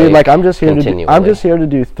ride your bike. Yeah, dude, like, I'm just here to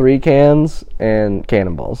do 3 cans and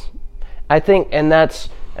cannonballs. I think, and that's,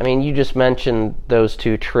 I mean, you just mentioned those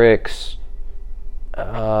 2 tricks.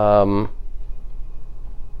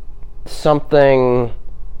 Something,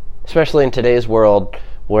 especially in today's world,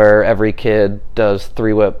 where every kid does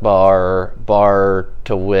 3-whip bar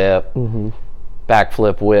to whip,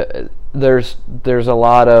 backflip whip. There's a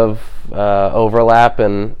lot of overlap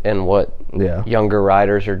in what younger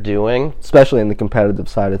riders are doing, especially in the competitive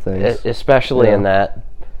side of things. In that,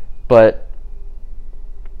 but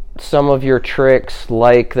some of your tricks,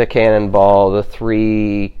 like the cannonball, the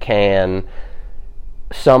 3 can,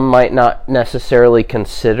 some might not necessarily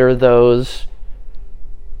consider those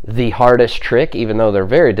the hardest trick, even though they're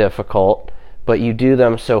very difficult, but you do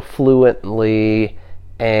them so fluently,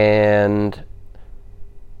 and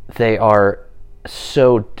they are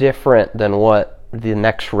so different than what the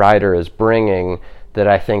next rider is bringing, that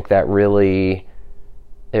I think that really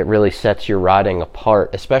sets your riding apart,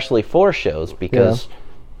 especially for shows, because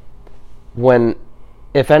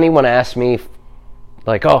if anyone asks me,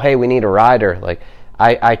 like, oh, hey, we need a rider, like,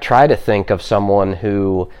 I try to think of someone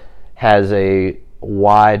who has a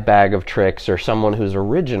wide bag of tricks, or someone who's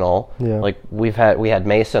original. Yeah. Like we had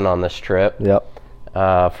Mason on this trip. Yep.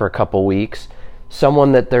 For a couple weeks.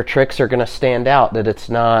 Someone that their tricks are going to stand out, that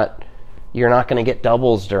you're not going to get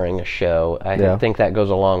doubles during a show. I think that goes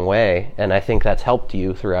a long way, and I think that's helped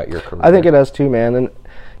you throughout your career. I think it has too, man. And,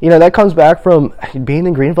 that comes back from being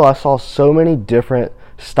in Greenville. I saw so many different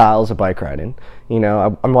styles of bike riding.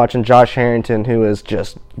 I'm watching Josh Harrington, who is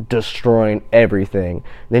just destroying everything.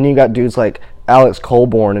 Then you got dudes like Alex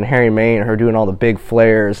Colborn and Harry Main, who are doing all the big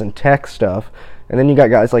flares and tech stuff. And then you got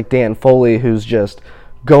guys like Dan Foley, who's just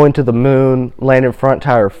going to the moon, landing front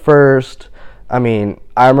tire first. I mean,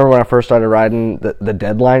 I remember when I first started riding, the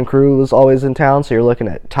Deadline crew was always in town. So you're looking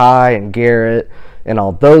at Ty and Garrett and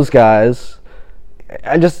all those guys.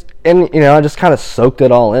 I just kind of soaked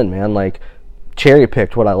it all in, man. Like, cherry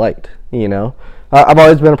picked what I liked. I've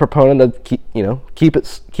always been a proponent of keep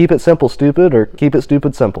it simple, stupid, or keep it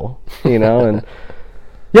stupid, simple. And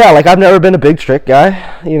yeah, like I've never been a big trick guy.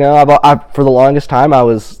 I for the longest time I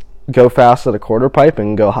was go fast at a quarter pipe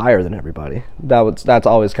and go higher than everybody. That's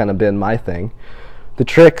always kind of been my thing. The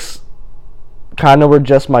tricks kind of were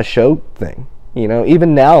just my show thing.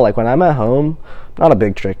 Even now, like when I'm at home, I'm not a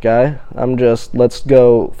big trick guy. I'm just, let's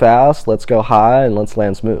go fast, let's go high, and let's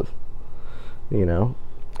land smooth.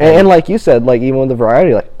 And like you said, like even with the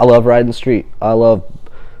variety, like I love riding street. I love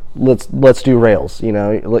let's do rails.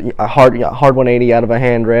 A hard 180 out of a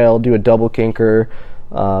handrail, do a double kinker.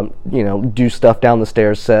 Do stuff down the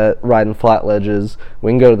stairs set, riding flat ledges.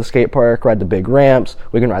 We can go to the skate park, ride the big ramps.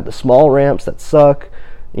 We can ride the small ramps that suck.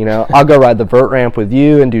 I'll go ride the vert ramp with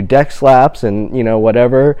you and do deck slaps and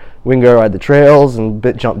whatever. We can go ride the trails and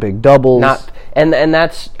jump big doubles. And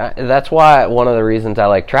that's why one of the reasons I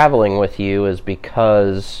like traveling with you is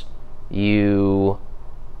because you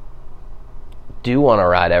do want to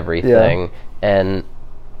ride everything, and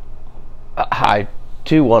I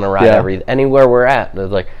too want to ride everything. Anywhere we're at, there's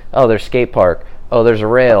like, oh, there's skate park. Oh, there's a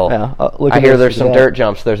rail. Yeah. I hear there's some dirt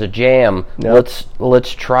jumps. There's a jam. Yep.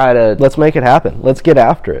 Let's try to... Let's make it happen. Let's get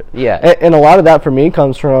after it. Yeah. And a lot of that for me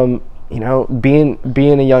comes from, being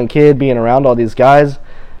a young kid, being around all these guys,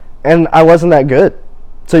 and I wasn't that good.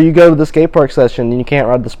 So you go to the skate park session and you can't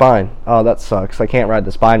ride the spine. Oh, that sucks. I can't ride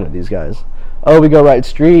the spine with these guys. Oh, we go ride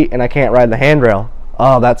street and I can't ride the handrail.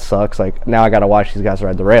 Oh, that sucks. Like, now I got to watch these guys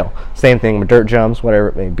ride the rail. Same thing with dirt jumps, whatever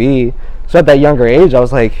it may be. So at that younger age, I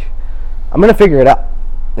was like, I'm going to figure it out.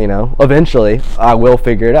 Eventually I will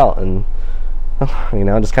figure it out. And,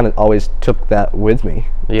 I just kind of always took that with me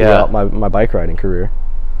throughout my bike riding career.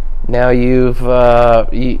 Now you've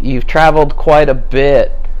traveled quite a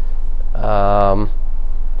bit.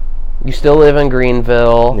 You still live in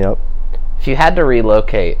Greenville. Yep. If you had to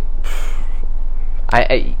relocate,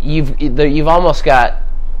 you've almost got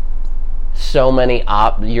so many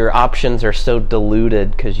your options are so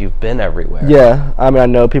diluted because you've been everywhere. Yeah, I mean, I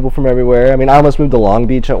know people from everywhere. I mean, I almost moved to Long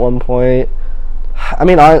Beach at one point. I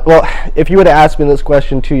mean, if you would have asked me this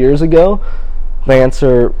question 2 years ago, the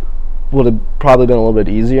answer would have probably been a little bit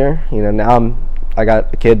easier. Now I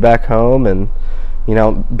got a kid back home, and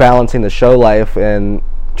balancing the show life and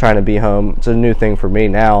trying to be home. It's a new thing for me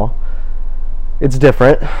now. It's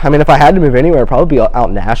different. I mean, if I had to move anywhere, I'd probably be out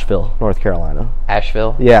in Asheville, North Carolina.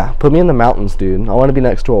 Asheville? Yeah, put me in the mountains, dude. I want to be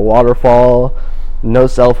next to a waterfall, no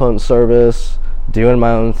cell phone service, doing my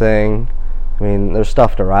own thing. I mean, there's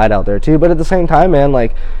stuff to ride out there too, but at the same time, man,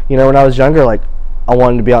 like, when I was younger, like, I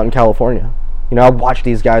wanted to be out in California. I'd watch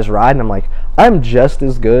these guys ride, and I'm like, I'm just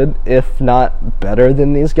as good, if not better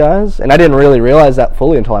than these guys. And I didn't really realize that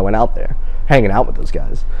fully until I went out there, hanging out with those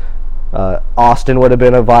guys. Austin would have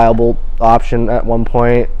been a viable option at one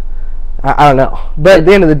point. I don't know. But at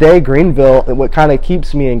the end of the day, Greenville, what kind of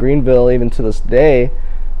keeps me in Greenville even to this day,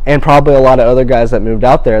 and probably a lot of other guys that moved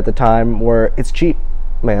out there at the time, were it's cheap,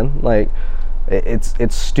 man. Like,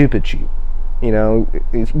 it's stupid cheap.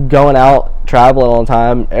 Going out, traveling all the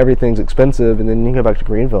time, everything's expensive, and then you go back to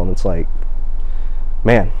Greenville and it's like,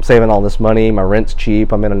 man, I'm saving all this money, my rent's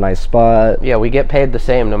cheap, I'm in a nice spot. Yeah, we get paid the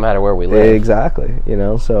same no matter where we live. Exactly,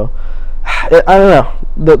 so I don't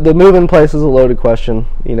know. The moving place is a loaded question.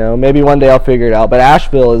 Maybe one day I'll figure it out, but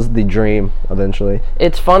Asheville is the dream eventually.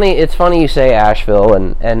 It's funny you say Asheville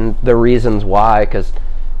and the reasons why, because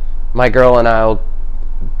my girl and I will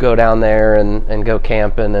go down there and go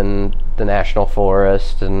camping in the national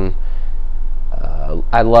forest, and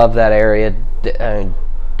I love that area.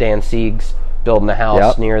 Dan Sieg's building a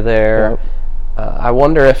house near there. Yep. I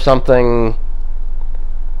wonder if something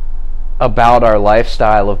about our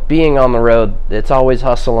lifestyle of being on the road, it's always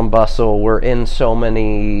hustle and bustle. We're in so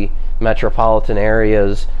many metropolitan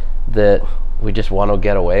areas that we just want to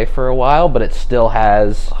get away for a while, but it still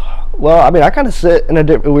has Well, I mean, I kind of sit in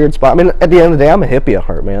a weird spot. I mean, at the end of the day, I'm a hippie at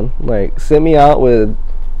heart, man. Like, sit me out with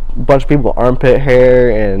a bunch of people with armpit hair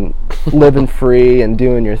and living free and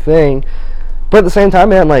doing your thing. But at the same time,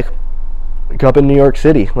 man, like up in New York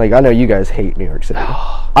City. Like, I know you guys hate New York City.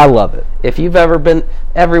 I love it. If you've ever been,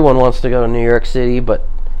 everyone wants to go to New York City, but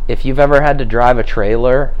if you've ever had to drive a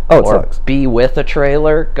trailer or sucks. be with a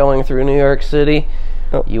trailer going through New York City,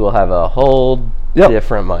 you will have a whole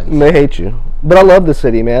different mindset. They hate you. But I love the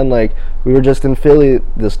city, man. Like, we were just in Philly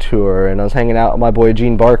this tour, and I was hanging out with my boy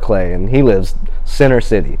Gene Barclay, and he lives Center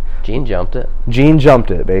City. Gene jumped it. Gene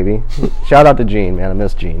jumped it, baby. Shout out to Gene, man. I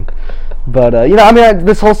miss Gene. But, you know, I mean,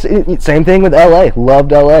 this whole same thing with L.A.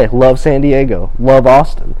 Loved L.A. Love San Diego. Love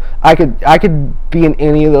Austin. I could be in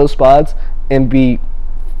any of those spots and be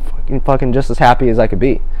fucking just as happy as I could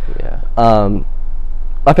be. Yeah.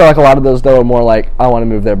 I feel like a lot of those, though, are more like, I want to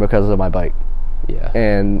move there because of my bike. Yeah.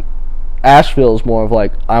 And Asheville is more of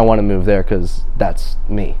like, I want to move there because that's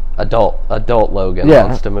me. Adult Logan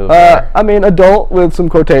wants to move there. I mean, adult with some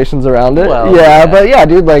quotations around it. Well, yeah, but yeah,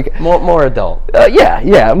 dude, like more adult.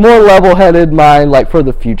 Yeah, more level-headed mind, like for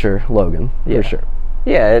the future Logan, for sure.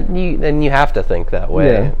 Yeah, and you have to think that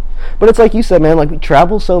way. Yeah. But it's like you said, man. Like, we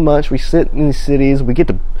travel so much, we sit in these cities, we get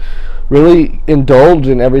to really indulge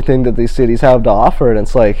in everything that these cities have to offer, and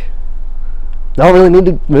it's like, I don't really need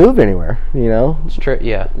to move anywhere, you know? It's true,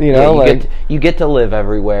 yeah. You know, you get to live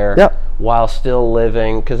everywhere while still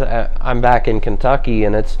living, because I'm back in Kentucky,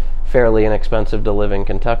 and it's fairly inexpensive to live in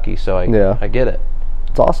Kentucky, so I get it.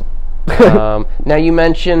 It's awesome. Now, you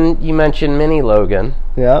mentioned Mini Logan.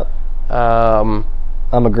 Yeah. I'm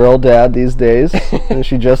a girl dad these days, and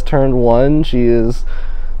she just turned 1. She is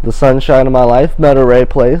the sunshine of my life. Met her Ray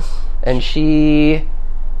Place. And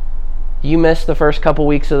you missed the first couple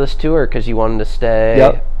weeks of this tour because you wanted to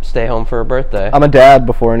stay home for her birthday. I'm a dad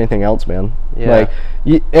before anything else, man. Yeah.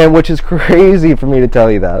 And which is crazy for me to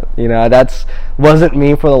tell you that. You know, that's wasn't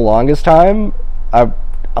me for the longest time. I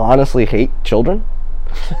honestly hate children.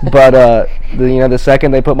 But the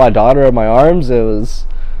second they put my daughter in my arms, it was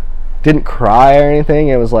didn't cry or anything.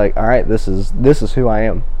 It was like, all right, this is who I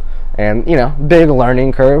am. And, you know, big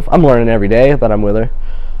learning curve. I'm learning every day that I'm with her.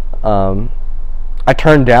 I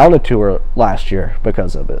turned down a tour last year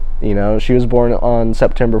because of it. You know, she was born on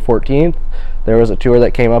September 14th. There was a tour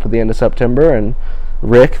that came up at the end of September, and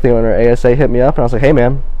Rick, the owner of ASA, hit me up, and I was like, hey,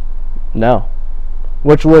 man, no.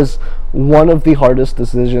 Which was one of the hardest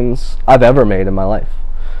decisions I've ever made in my life.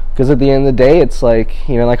 Because at the end of the day, it's like,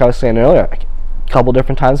 you know, like I was saying earlier, a couple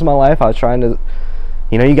different times in my life, I was trying to,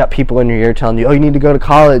 you know, you got people in your ear telling you, oh, you need to go to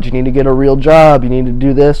college, you need to get a real job, you need to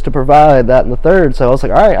do this to provide, that, and the third. So I was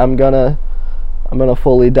like, all right, I'm gonna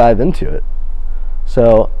fully dive into it.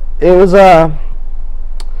 So it was I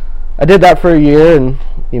did that for a year, and,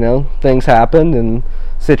 you know, things happened and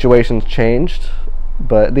situations changed,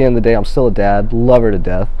 but at the end of the day, I'm still a dad, love her to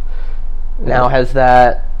death. Now, has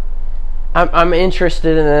that, I'm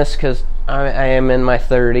interested in this because I am in my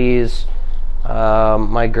 30s.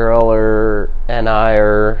 My girl and I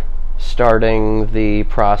are starting the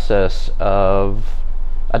process of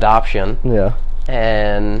adoption. Yeah.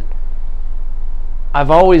 And I've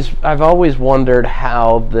always wondered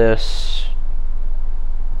how this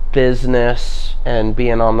business and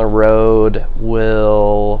being on the road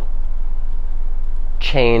will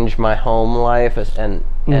change my home life, and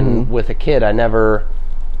with a kid, I never,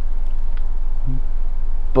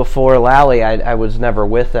 before Lally, I was never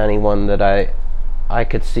with anyone that I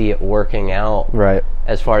could see it working out. Right.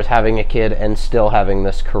 As far as having a kid and still having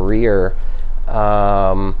this career,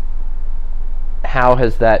 how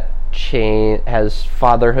has that changed? Has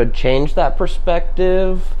fatherhood changed that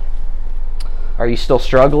perspective? Are you still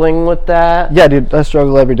struggling with that? Yeah, dude, I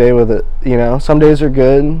struggle every day with it. You know, some days are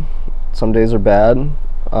good, some days are bad.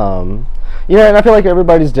 You know, and I feel like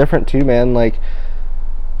everybody's different too, man. Like,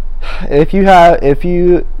 if you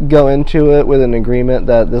go into it with an agreement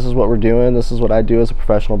that this is what we're doing, this is what I do as a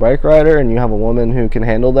professional bike rider, and you have a woman who can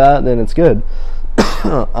handle that, then it's good.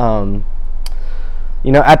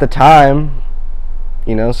 You know, at the time,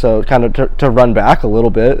 you know, so kind of to run back a little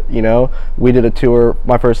bit, you know, we did a tour,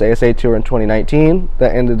 my first ASA tour in 2019,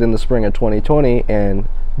 that ended in the spring of 2020, and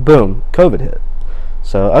boom, COVID hit.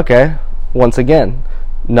 So, okay, once again,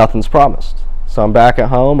 nothing's promised. So I'm back at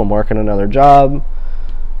home, I'm working another job,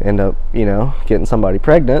 end up, you know, getting somebody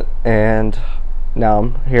pregnant, and now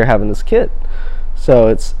I'm here having this kid.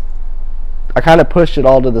 So I kind of pushed it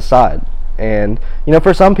all to the side. And, you know,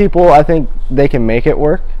 for some people, I think they can make it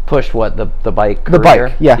work. Pushed what, the bike career? The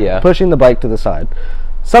bike, yeah. Pushing the bike to the side.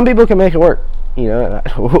 Some people can make it work. you know,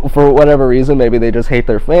 for whatever reason, maybe they just hate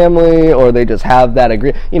their family, or they just have that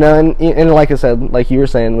you know, and like I said, like you were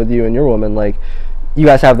saying with you and your woman, like, you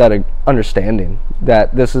guys have that understanding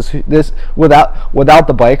that this without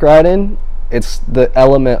the bike riding, it's the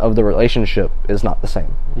element of the relationship is not the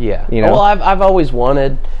same. Yeah. You know? Well, I've always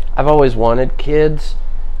wanted kids,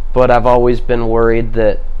 but I've always been worried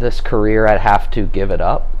that this career I'd have to give it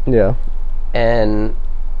up. Yeah. And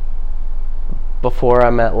before I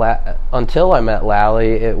met until I met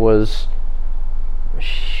Lally, it was,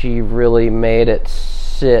 she really made it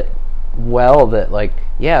sit well that, like,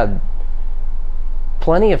 yeah,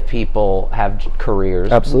 plenty of people have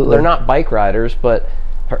careers. Absolutely. They're not bike riders, but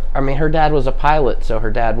her dad was a pilot, so her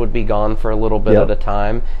dad would be gone for a little bit at a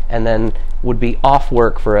time, and then would be off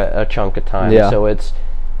work for a chunk of time. Yeah. So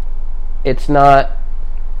it's not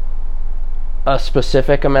a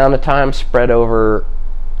specific amount of time spread over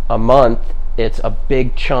a month. It's a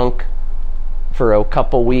big chunk for a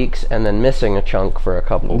couple weeks, and then missing a chunk for a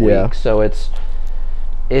couple weeks. So it's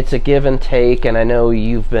a give and take, and I know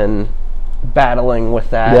you've been battling with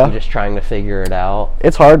that and just trying to figure it out.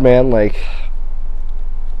 It's hard, man. Like,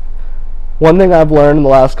 one thing I've learned in the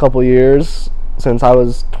last couple years since I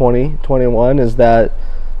was 21 is that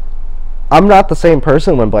I'm not the same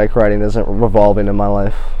person when bike riding isn't revolving in my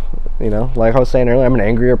life. You know, like I was saying earlier, I'm an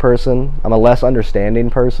angrier person. I'm a less understanding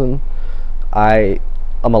person. I'm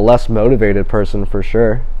a less motivated person for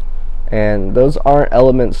sure. And those aren't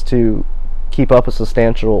elements to keep up a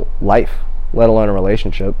substantial life, let alone a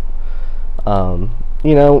relationship. You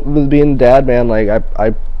know, with being a dad, man, like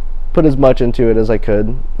I put as much into it as I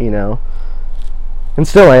could, you know, and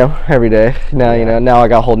still am every day. Now, you know, now I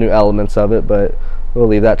got whole new elements of it, but we'll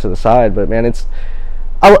leave that to the side. But man, it's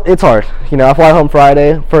hard. You know, I fly home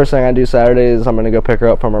Friday. First thing I do Saturday is I'm gonna go pick her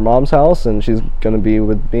up from her mom's house, and she's gonna be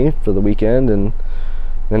with me for the weekend, and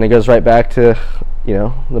then it goes right back to, you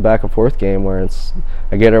know, the back and forth game where it's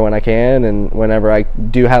I get her when I can, and whenever I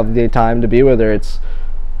do have the time to be with her, it's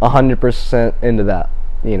 100% into that.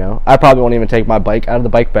 You know, I probably won't even take my bike out of the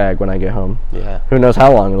bike bag when I get home. Yeah. Who Who knows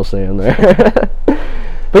how long it'll stay in there.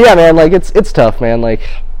 But yeah, man, like it's tough, man. Like,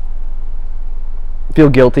 feel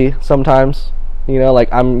guilty sometimes. You know,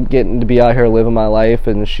 like I'm getting to be out here living my life,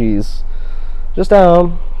 and she's just at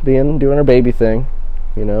home doing her baby thing.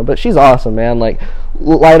 You know, but she's awesome, man. Like,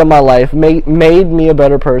 light of my life, made me a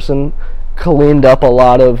better person. Cleaned up a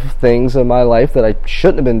lot of things in my life that I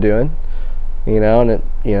shouldn't have been doing. You know, and it,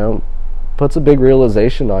 you know, puts a big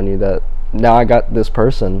realization on you that now I got this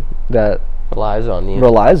person that relies on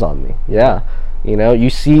me. Yeah. You know, you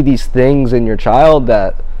see these things in your child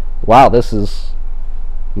that, wow, this is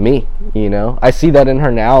me. You know, I see that in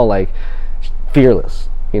her now, like, fearless.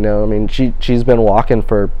 You know, I mean, she's been walking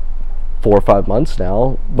for 4 or 5 months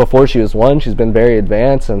now. Before she was 1, she's been very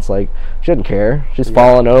advanced, and it's like she doesn't care. She's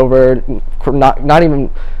falling over, not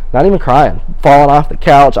even crying, falling off the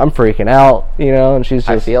couch. I'm freaking out, you know, and she's just...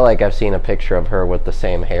 I feel like I've seen a picture of her with the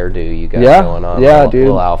same hairdo you got going on. Yeah, dude.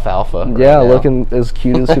 Little alfalfa. Right yeah, now. Looking as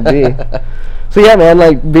cute as could be. So yeah, man,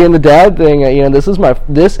 like, being the dad thing, you know, this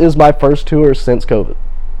is my first tour since COVID,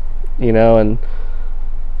 you know, and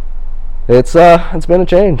it's been a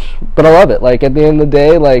change, but I love it. Like, at the end of the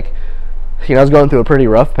day, like, you know, I was going through a pretty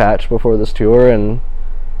rough patch before this tour, and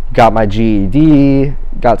got my GED,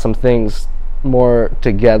 got some things more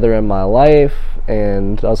together in my life,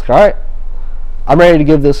 and I was like, all right, I'm ready to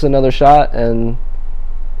give this another shot and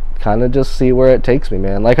kind of just see where it takes me,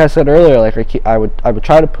 man. Like I said earlier, like I would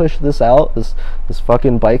try to push this out, this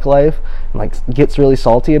fucking bike life, and like gets really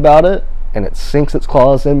salty about it, and it sinks its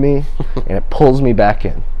claws in me and it pulls me back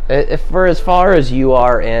in. If for as far as you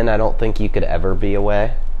are in, I don't think you could ever be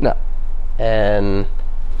away. No. And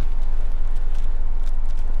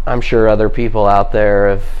I'm sure other people out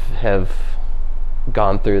there have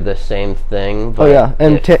gone through the same thing. But oh yeah,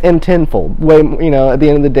 and tenfold. Way, you know, at the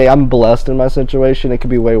end of the day, I'm blessed in my situation. It could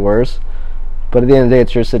be way worse, but at the end of the day,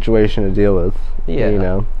 it's your situation to deal with. Yeah, you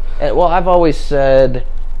know. And, well, I've always said,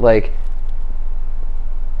 like,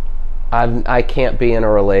 I can't be in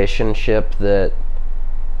a relationship that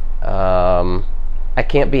I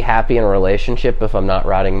can't be happy in a relationship if I'm not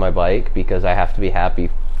riding my bike, because I have to be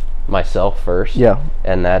happy myself first. Yeah,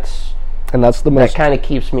 and that's the most, that kind of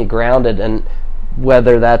keeps me grounded. And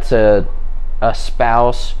whether that's a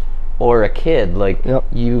spouse or a kid, like, yep.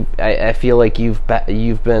 I feel like you've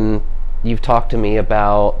talked to me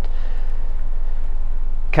about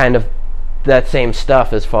kind of that same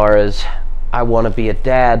stuff, as far as I want to be a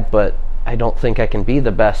dad, but I don't think I can be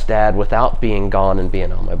the best dad without being gone and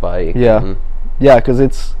being on my bike. Yeah, yeah, because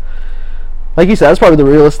it's, like you said, that's probably the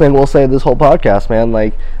realest thing we'll say this whole podcast, man.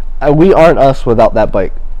 Like, we aren't us without that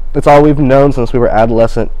bike. it's all we've known since we were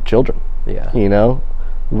adolescent children. Yeah. You know,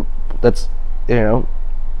 that's, you know,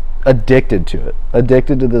 addicted to it.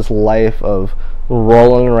 Addicted to this life of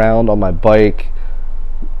rolling around on my bike,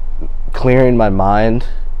 clearing my mind,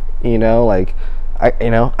 you know, like,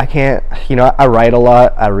 I can't, you know, I write a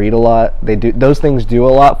lot, I read a lot. Those things do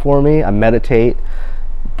a lot for me. I meditate,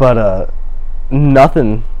 but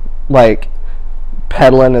nothing like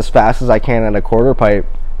pedaling as fast as I can at a quarter pipe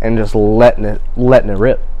and just letting it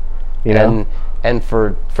rip, you know. And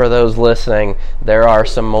for those listening, there are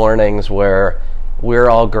some mornings where we're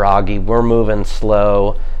all groggy, we're moving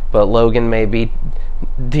slow, but Logan may be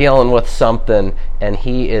dealing with something, and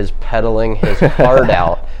he is pedaling his heart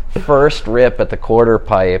out. First rip at the quarter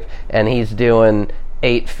pipe, and he's doing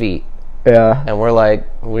 8 feet. Yeah. And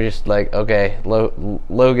we're just like, okay,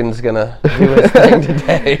 Logan's gonna do his thing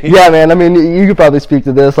today. Yeah, man. I mean, you could probably speak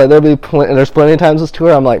to this. Like, there's plenty of times this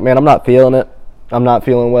tour I'm like, man, I'm not feeling it. I'm not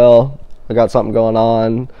feeling well. I got something going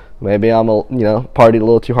on. Maybe I'm partied a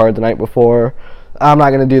little too hard the night before. I'm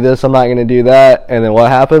not gonna do this. I'm not gonna do that. And then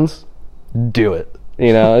what happens? Do it.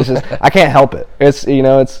 You know, it's just I can't help it. It's, you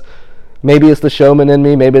know, it's maybe it's the showman in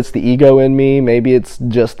me. Maybe it's the ego in me. Maybe it's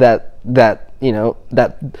just that you know,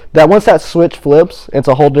 that once that switch flips, it's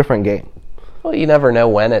a whole different game. Well, you never know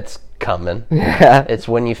when it's coming. Yeah. It's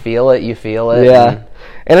when you feel it, you feel it. Yeah.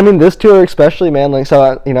 And I mean, this tour especially, man, like,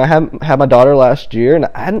 so, I had my daughter last year, and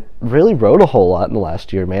I hadn't really rode a whole lot in the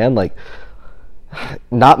last year, man. Like,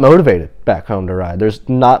 not motivated back home to ride. There's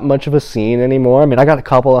not much of a scene anymore. I mean, I got a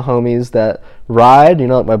couple of homies that ride, you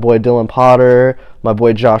know, like my boy Dylan Potter, my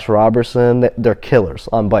boy Josh Robertson. They're killers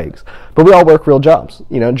on bikes. But we all work real jobs.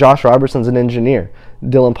 You know, Josh Robertson's an engineer.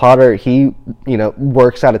 Dylan Potter, he, you know,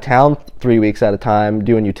 works out of town 3 weeks at a time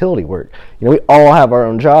doing utility work. You know, we all have our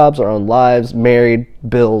own jobs, our own lives, married,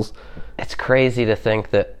 bills. It's crazy to think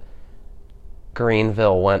that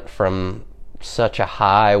Greenville went from such a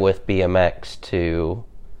high with BMX to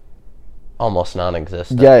almost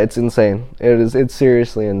non-existent. Yeah, it's insane. It's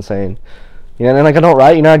seriously insane. You know, and like, I don't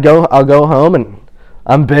ride, you know, I'll go home, and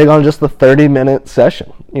I'm big on just the 30-minute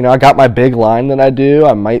session. You know, I got my big line that I do.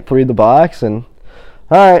 I might 3 the box, and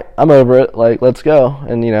all right, I'm over it. Like, let's go.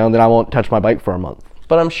 And, you know, then I won't touch my bike for a month.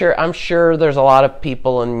 But I'm sure there's a lot of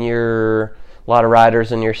people a lot of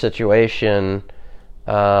riders in your situation,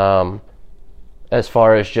 as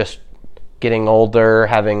far as just getting older,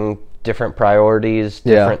 having different priorities,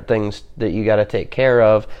 different things that you got to take care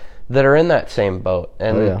of, that are in that same boat.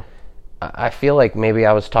 And I feel like maybe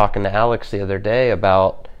I was talking to Alex the other day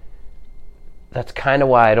about that's kind of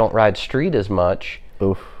why I don't ride street as much.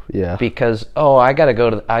 Oof, yeah. Because,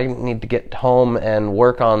 I need to get home and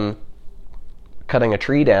work on cutting a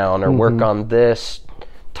tree down, or work on this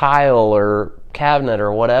tile or cabinet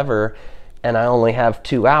or whatever, and I only have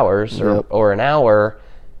 2 hours or an hour.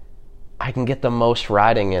 I can get the most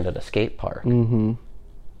riding in at a skate park. Mm-hmm.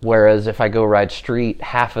 Whereas if I go ride street,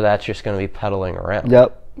 half of that's just going to be pedaling around.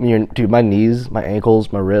 Yep. Dude, my knees, my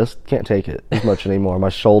ankles, my wrist, can't take it as much anymore. My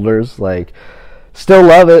shoulders, like, still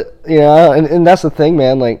love it, you know, and that's the thing,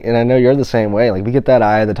 man, like, and I know you're the same way. Like, we get that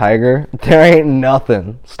eye of the tiger, there ain't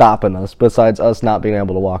nothing stopping us besides us not being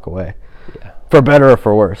able to walk away. Yeah. For better or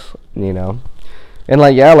for worse, you know. And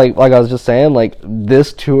like, yeah, like I was just saying, like,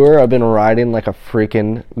 this tour, I've been riding like a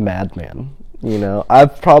freaking madman. You know,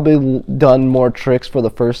 I've probably done more tricks for the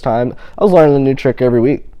first time. I was learning a new trick every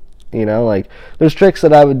week. You know, like, there's tricks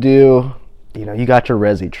that I would do. You know, you got your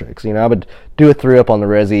resi tricks. You know, I would do a 3-up on the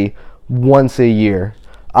resi once a year.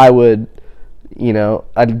 I would, you know,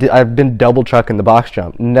 I've been double trucking the box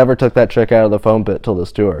jump. Never took that trick out of the foam pit till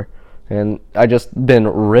this tour. And I just been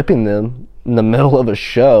ripping them in the middle of a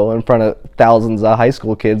show in front of thousands of high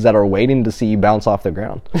school kids that are waiting to see you bounce off the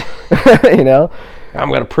ground. You know? I'm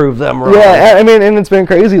going to prove them wrong. Yeah, I mean, and it's been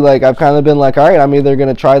crazy. Like, I've kind of been like, all right, I'm either going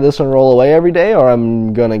to try this and roll away every day, or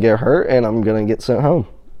I'm going to get hurt and I'm going to get sent home.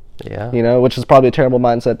 Yeah. You know, which is probably a terrible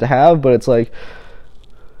mindset to have, but it's like,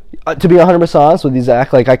 to be 100% honest with you,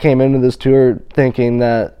 Zach, like, I came into this tour thinking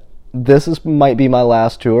that might be my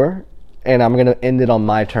last tour, and I'm going to end it on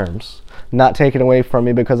my terms. Not taken away from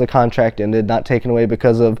me because a contract ended, not taken away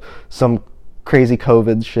because of some crazy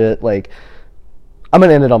COVID shit. Like, I'm going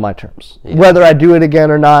to end it on my terms. Yeah. Whether I do it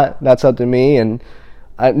again or not, that's up to me, and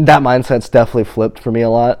that mindset's definitely flipped for me a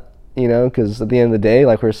lot, you know, because at the end of the day,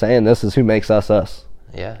 like we were saying, this is who makes us.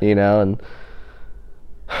 Yeah. You know, and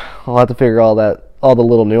I'll have to figure all the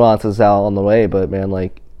little nuances out on the way, but man,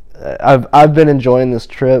 like, I've been enjoying this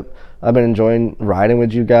trip. I've been enjoying riding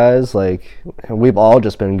with you guys. Like, we've all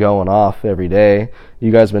just been going off every day.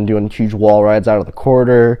 You guys have been doing huge wall rides out of the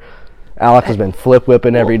quarter. Alex has been flip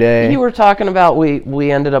whipping every day. You were talking about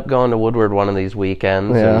we ended up going to Woodward one of these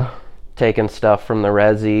weekends and taking stuff from the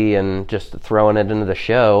resi and just throwing it into the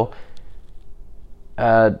show.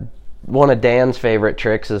 One of Dan's favorite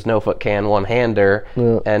tricks is no-foot can one-hander,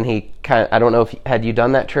 and I don't know if had you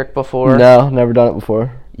done that trick before? No, never done it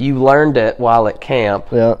before. You learned it while at camp.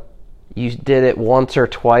 Yeah. You did it once or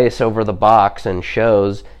twice over the box in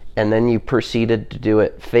shows, and then you proceeded to do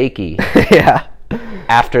it fakie. Yeah.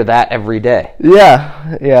 After that every day.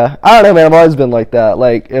 Yeah. I don't know, man. I've always been like that.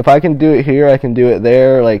 Like, if I can do it here, I can do it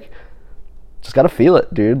there. Like, just gotta feel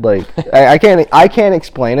it, dude. Like, I can't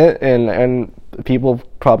explain it, and people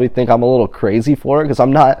probably think I'm a little crazy for it because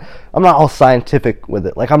I'm not all scientific with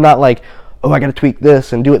it. Like, I'm not like, oh, I gotta tweak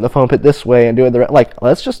this and do it in the foam pit this way and do it like,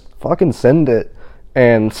 let's just fucking send it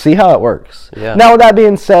and see how it works. Yeah. Now, with that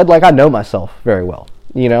being said, like, I know myself very well.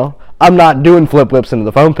 You know, I'm not doing flip whips into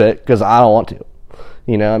the foam pit because I don't want to.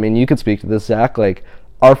 You know, I mean, you could speak to this, Zach. Like,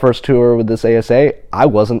 our first tour with this ASA, I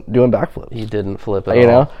wasn't doing backflips. You didn't flip at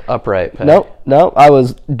all. Upright peg. No, I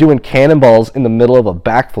was doing cannonballs in the middle of a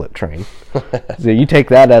backflip train. So you take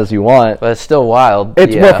that as you want. But it's still wild.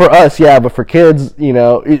 It's well for us, yeah, but for kids, you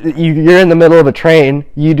know, you're in the middle of a train,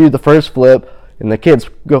 you do the first flip, and the kids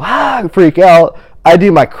go, freak out. I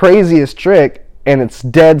do my craziest trick, and it's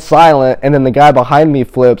dead silent, and then the guy behind me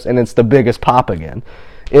flips, and it's the biggest pop again.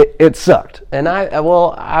 It sucked. And I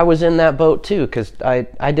was in that boat too, because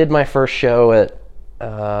I did my first show at,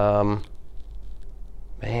 I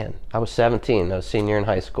was 17. I was senior in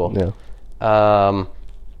high school. Yeah.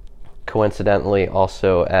 Coincidentally,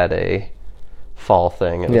 also at a fall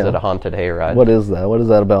thing. It was at a haunted hayride. What is that? What is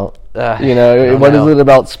that about? You know, what is it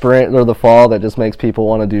about sprint or the fall that just makes people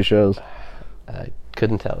want to do shows? I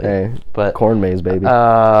couldn't tell you. Hey, but corn maze, baby.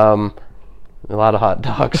 A lot of hot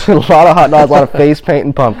dogs. A lot of hot dogs, a lot of face paint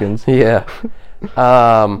and pumpkins. Yeah.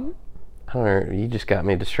 I don't know, you just got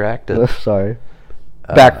me distracted. Sorry.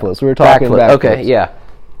 Backflips. We were talking backflips. Okay, yeah.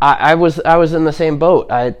 I was in the same boat.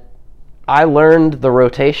 I learned the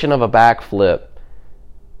rotation of a backflip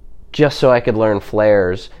just so I could learn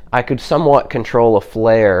flares. I could somewhat control a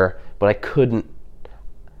flare, but I couldn't.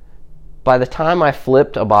 By the time I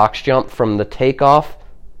flipped a box jump from the takeoff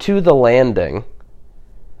to the landing,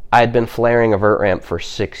 I had been flaring a vert ramp for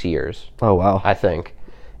 6 years. Oh, wow. I think.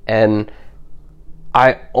 And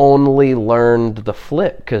I only learned the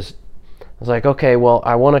flip because I was like, okay, well,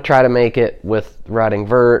 I want to try to make it with riding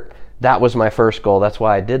vert. That was my first goal. That's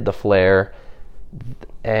why I did the flare.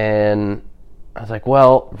 And I was like,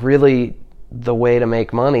 well, really the way to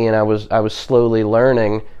make money, and I was slowly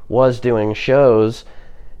learning, was doing shows.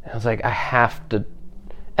 And I was like, I have to,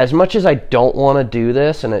 as much as I don't want to do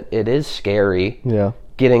this, and it is scary. Yeah.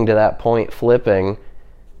 Getting to that point flipping,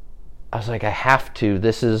 I was like, I have to.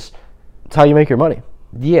 It's how you make your money.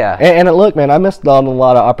 Yeah. And look, man, I missed out on a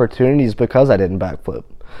lot of opportunities because I didn't backflip.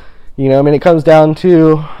 You know, I mean, it comes down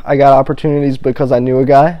to I got opportunities because I knew a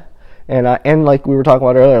guy, and like we were talking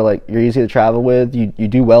about earlier, like, you're easy to travel with. You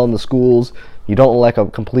do well in the schools. You don't look like a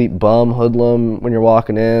complete bum, hoodlum when you're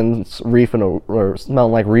walking in, reefing or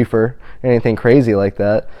smelling like reefer, anything crazy like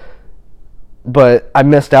that. But I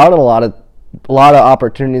missed out on a lot of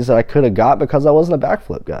opportunities that I could have got because I wasn't a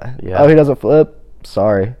backflip guy. Yeah. Oh, he doesn't flip?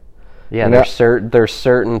 Sorry. Yeah, there's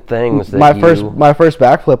certain things that my first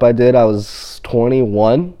backflip I did, I was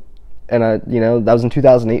 21, and that was in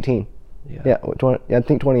 2018. Yeah, I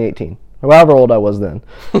think 2018. However old I was then.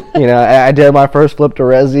 I did my first flip to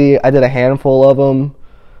resi. I did a handful of them,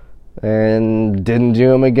 and didn't do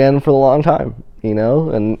them again for a long time.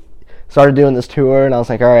 And started doing this tour, and I was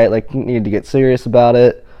like, all right, like, need to get serious about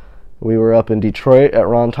it. We were up in Detroit at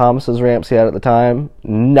Ron Thomas's ramps he had at the time.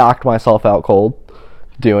 Knocked myself out cold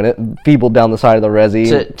doing it. Feebled down the side of the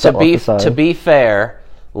resi. To be fair,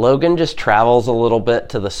 Logan just travels a little bit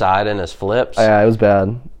to the side in his flips. Yeah, it was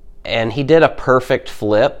bad. And he did a perfect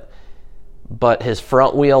flip, but his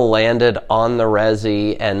front wheel landed on the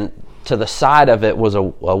resi, and to the side of it was a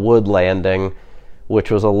wood landing,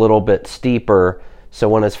 which was a little bit steeper. So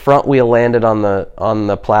when his front wheel landed on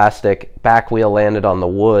the plastic, back wheel landed on the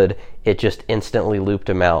wood, it just instantly looped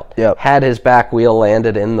him out. Yep. Had his back wheel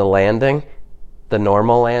landed in the landing, the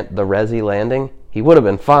resi landing, he would have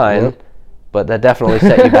been fine. Yep. But that definitely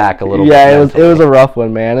set you back a little bit. Yeah, it was a rough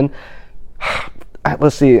one, man. And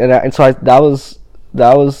let's see, and so that was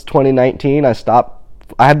 2019. I stopped.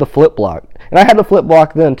 I had the flip block, and I had the flip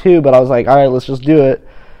block then too. But I was like, all right, let's just do it.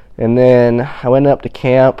 And then I went up to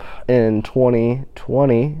camp in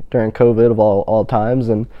 2020 during COVID of all times.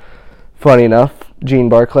 And funny enough, Gene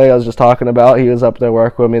Barclay I was just talking about, he was up there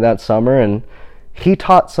working with me that summer, and he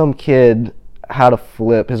taught some kid how to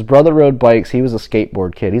flip. His brother rode bikes. He was a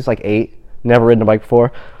skateboard kid. He's like 8, never ridden a bike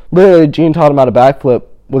before. Literally, Gene taught him how to backflip.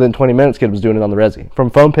 Within 20 minutes, kid was doing it on the resi, from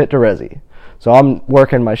foam pit to resi. So I'm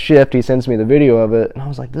working my shift. He sends me the video of it, and I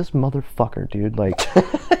was like, this motherfucker, dude. Like,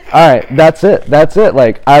 all right, that's it.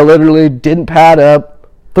 Like, I literally didn't pad up,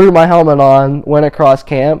 threw my helmet on, went across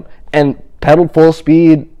camp, and pedaled full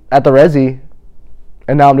speed at the resi,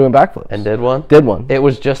 and now I'm doing backflips. And did one? Did one. It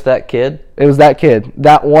was just that kid? It was that kid.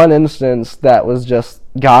 That one instance that was just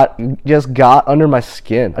got under my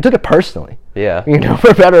skin. I took it personally. Yeah. You know,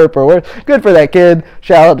 for better or for worse. Good for that kid.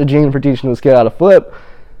 Shout out to Gene for teaching this kid how to flip.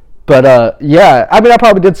 But, yeah, I mean, I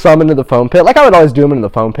probably did some into the foam pit. Like, I would always do them into the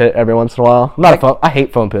foam pit every once in a while. I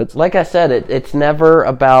hate foam pits. Like I said, it's never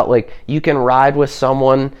about, like, you can ride with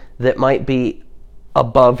someone that might be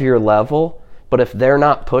above your level, but if they're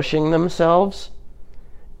not pushing themselves,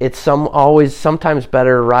 it's sometimes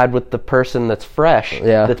better to ride with the person that's fresh,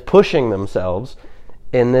 that's pushing themselves.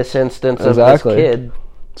 In this instance of this kid.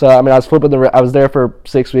 So, I mean, I was there for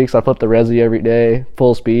 6 weeks. I flipped the resi every day,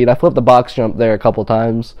 full speed. I flipped the box jump there a couple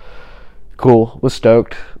times. Cool. Was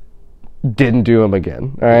stoked. Didn't do them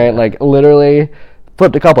again. All right? Like, literally,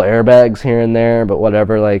 flipped a couple airbags here and there, but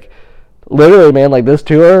whatever. Like, literally, man, like, this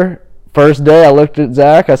tour, first day I looked at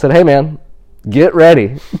Zach. I said, hey, man, get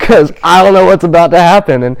ready, because I don't know what's about to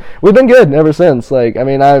happen. And we've been good ever since. Like, I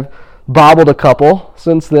mean, I've bobbled a couple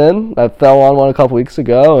since then. I fell on one a couple weeks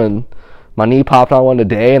ago, and my knee popped on one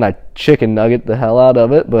today, and I chicken nugget the hell out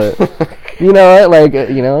of it. But you know what? Like,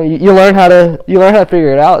 you know, you learn how to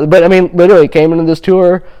figure it out. But I mean, literally came into this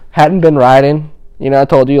tour, hadn't been riding. You know, I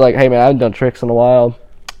told you, like, hey man, I haven't done tricks in a while.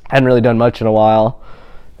 Hadn't really done much in a while.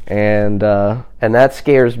 And that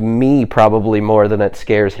scares me probably more than it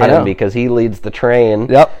scares him, because he leads the train.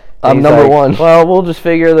 Yep. I'm number one. Well, we'll just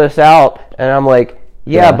figure this out. And I'm like,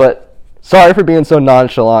 yeah. But sorry for being so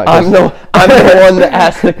nonchalant. I'm the one that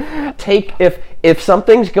has to take, if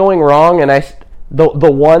something's going wrong, and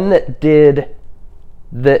the one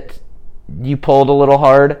that you pulled a little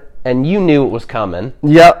hard and you knew it was coming.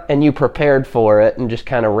 Yep. And you prepared for it and just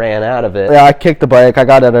kind of ran out of it. Yeah, I kicked the bike. I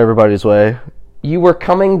got out of everybody's way. You were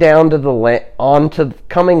coming down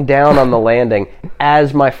coming down on the landing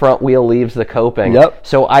as my front wheel leaves the coping. Yep.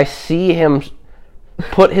 So I see him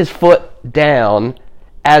put his foot down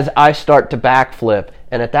as I start to backflip,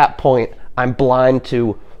 and at that point, I'm blind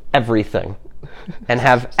to everything and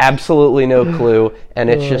have absolutely no clue, and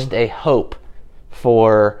it's just a hope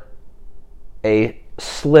for a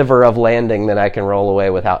sliver of landing that I can roll away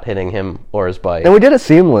without hitting him or his bike. And we did it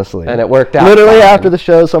seamlessly. And it worked out. Literally fine. After the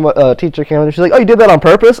show, some teacher came in and she's like, oh, you did that on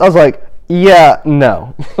purpose? I was like, yeah,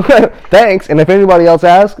 no. Thanks. And if anybody else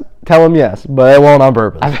asks, tell them yes, but it won't on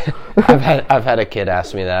purpose. I've had a kid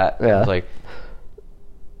ask me that. Yeah. I was like,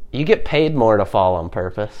 you get paid more to fall on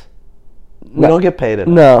purpose. We don't get paid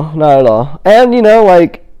enough. No, not at all. And, you know,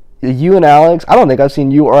 like, you and Alex, I don't think I've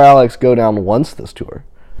seen you or Alex go down once this tour.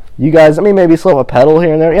 You guys, I mean, maybe slip a pedal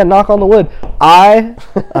here and there. Yeah, knock on the wood. I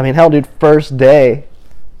mean, hell, dude, first day,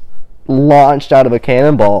 launched out of a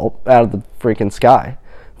cannonball out of the freaking sky.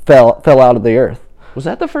 Fell out of the earth. Was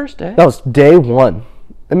that the first day? That was day one.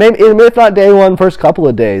 If not day one, first couple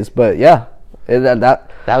of days, but yeah.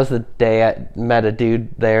 That was the day I met a dude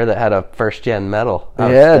there that had a first-gen medal.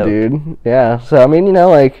 Yeah, dude. Yeah. So, I mean, you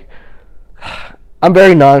know, like, I'm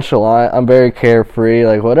very nonchalant. I'm very carefree.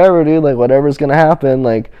 Like, whatever, dude. Like, whatever's going to happen.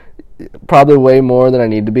 Like, probably way more than I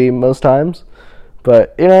need to be most times.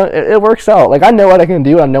 But, you know, it works out. Like, I know what I can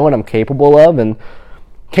do. I know what I'm capable of. And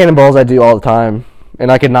cannonballs I do all the time.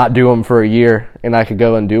 And I could not do them for a year. And I could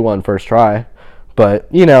go and do one first try. But,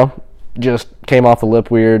 you know, just came off the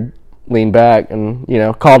lip weird. Leaned back and, you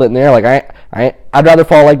know, called it in the air. Like, I'd rather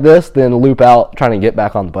fall like this than loop out trying to get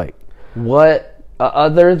back on the bike. What,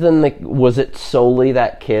 other than was it solely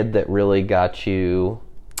that kid that really got you?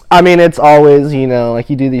 I mean, it's always, you know, like,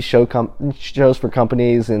 you do these shows for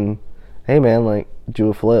companies and, hey, man, like, do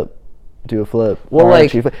a flip. Well,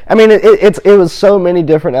 like, I mean, it was so many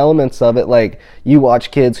different elements of it. Like, you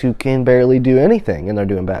watch kids who can barely do anything and they're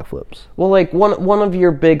doing backflips. Well, like, one of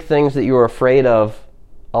your big things that you were afraid of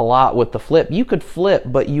a lot with the flip, you could flip,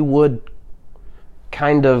 but you would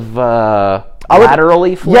kind of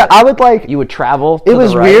laterally flip. Yeah, I would, like, you would travel to it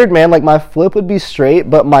was the right. Weird, man. Like, my flip would be straight,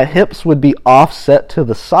 but my hips would be offset to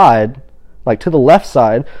the side, like to the left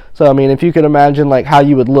side. So, I mean, if you could imagine, like, how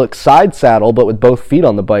you would look side saddle, but with both feet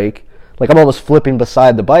on the bike, like, I'm almost flipping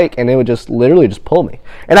beside the bike, and it would just literally just pull me.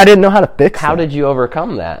 And I didn't know how to fix it. How did you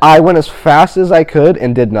overcome that? I went as fast as I could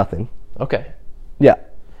and did nothing. Okay. Yeah.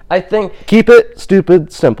 I think keep it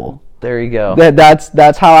stupid simple. There you go.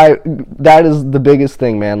 That's how that is the biggest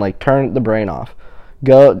thing, man. Like, turn the brain off.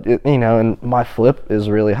 go, you know, and my flip is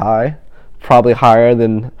really high, probably higher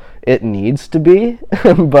than it needs to be.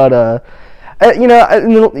 But you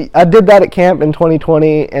know, I did that at camp in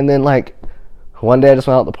 2020, and then like one day I just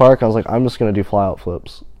went out to the park. I was like, I'm just gonna do fly out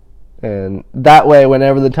flips, and that way,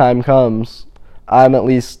 whenever the time comes, I'm at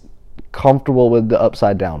least comfortable with the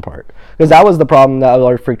upside down part, because that was the problem that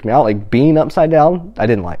always freaked me out. Like being upside down, I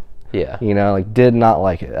didn't like. Yeah. You know, like did not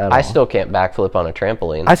like it at all. I still can't backflip on a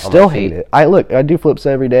trampoline. I still hate it. I do flips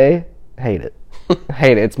every day. Hate it.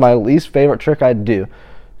 Hate it. It's my least favorite trick I do.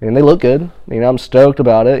 And they look good. You know, I'm stoked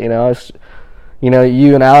about it. You know,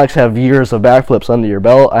 you and Alex have years of backflips under your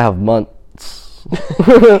belt. I have months.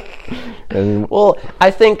 Well, I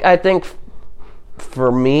think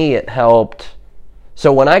for me it helped.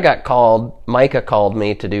 So when I got called, Micah called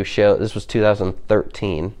me to do show. This was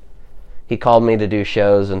 2013. He called me to do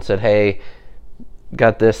shows and said, hey,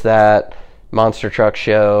 got that monster truck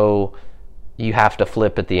show, you have to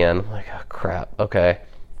flip at the end. I'm like, oh crap, okay.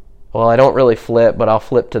 Well, I don't really flip, but I'll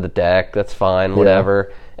flip to the deck, that's fine, whatever.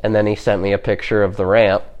 Yeah. And then he sent me a picture of the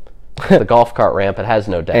ramp, the golf cart ramp. It has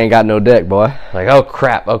no deck. Ain't got no deck, boy. Like, oh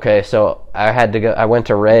crap, okay. So I had to go, I went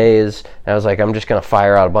to Ray's, and I was like, I'm just going to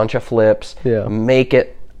fire out a bunch of flips, make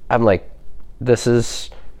it. I'm like, this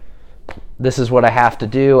is what I have to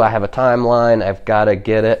do. I have a timeline. I've got to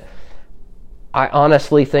get it. I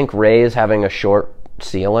honestly think Ray's having a short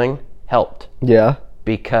ceiling helped. Yeah.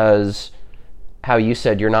 Because how you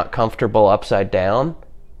said you're not comfortable upside down,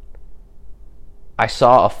 I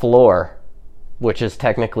saw a floor, which is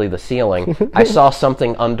technically the ceiling. I saw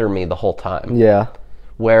something under me the whole time. Yeah.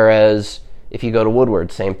 Whereas if you go to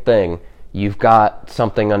Woodward, same thing. You've got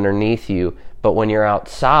something underneath you, but when you're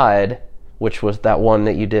outside, which was that one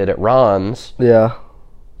that you did at Ron's,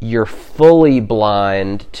 you're fully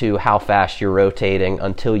blind to how fast you're rotating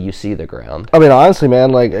until you see the ground. I mean, honestly, man,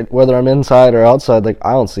 like, whether I'm inside or outside, like,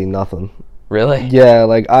 I don't see nothing. Really? Yeah,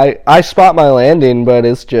 like, I spot my landing, but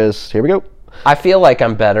it's just, here we go. I feel like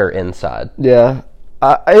I'm better inside. Yeah.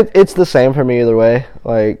 It's the same for me either way.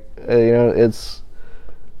 Like, you know, it's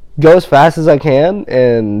go as fast as I can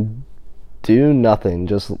and do nothing.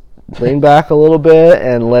 Just lean back a little bit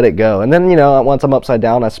and let it go. And then, you know, once I'm upside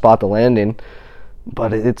down, I spot the landing.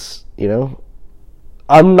 But it's, you know,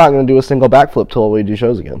 I'm not going to do a single backflip till we do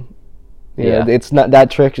shows again. You know, it's not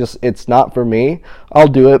that trick. Just it's not for me. I'll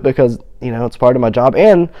do it because, you know, it's part of my job,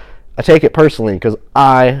 and I take it personally because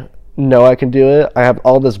I know I can do it. I have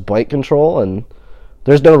all this bike control, and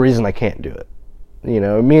there's no reason I can't do it. You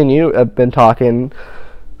know, me and you have been talking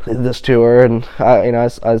this tour, and I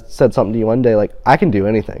said something to you one day, like, I can do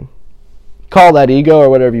anything. Call that ego or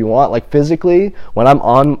whatever you want. Like, physically, when I'm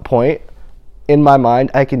on point, in my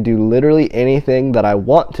mind, I can do literally anything that I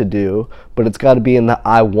want to do, but it's got to be in the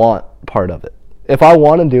I want part of it. If I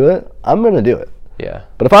want to do it, I'm going to do it. Yeah.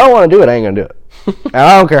 But if I don't want to do it, I ain't going to do it. And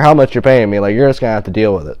I don't care how much you're paying me. Like, you're just going to have to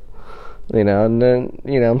deal with it. You know, and then,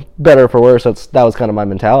 you know, better for worse, that was kind of my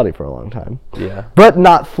mentality for a long time. Yeah. But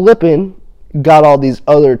not flipping, got all these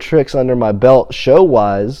other tricks under my belt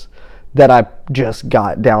show-wise that I just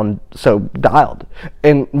got down so dialed.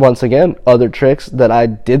 And once again, other tricks that I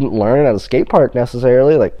didn't learn at a skate park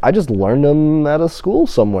necessarily, like, I just learned them at a school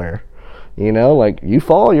somewhere. You know, like, you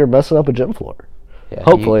fall, you're messing up a gym floor. Yeah,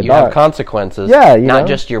 hopefully you have consequences. Yeah, not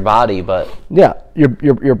just your body, but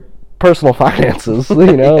your personal finances.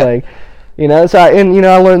 You know, like, you know. So I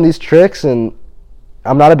learned these tricks, and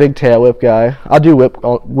I'm not a big tail whip guy. I'll do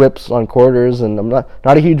whips on quarters, and I'm not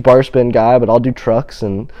a huge bar spin guy, but I'll do trucks.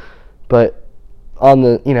 But on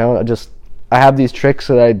the, you know, I have these tricks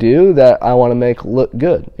that I do that I want to make look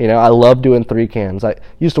good. You know, I love doing 3 cans. I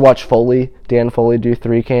used to watch Dan Foley do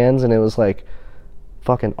 3 cans, and it was like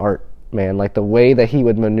fucking art, man. Like, the way that he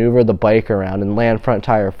would maneuver the bike around and land front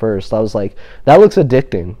tire first, I was like, that looks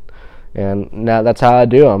addicting. And now that's how I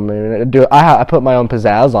do them. And I put my own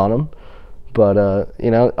pizzazz on them. But,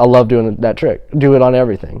 you know, I love doing that trick. Do it on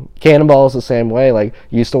everything. Cannonballs the same way. Like,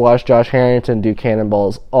 used to watch Josh Harrington do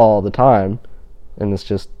cannonballs all the time. And that's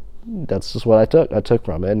just what I took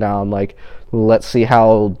from it. And now I'm like, let's see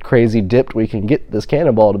how crazy dipped we can get this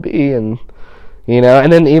cannonball to be. And, you know,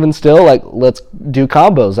 and then even still, like, let's do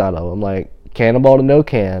combos out of them. Like, cannonball to no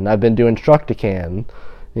can. I've been doing truck to can.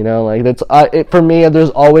 You know, like, for me, there's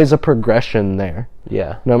always a progression there.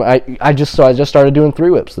 Yeah. You know, I just started doing 3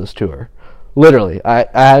 whips this tour. Literally, I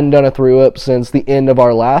hadn't done a 3-whip since the end of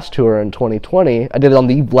our last tour in 2020. I did it on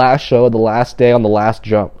the last show, the last day, on the last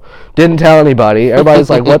jump. Didn't tell anybody. Everybody's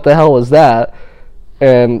like, what the hell was that?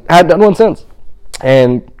 And I hadn't done one since.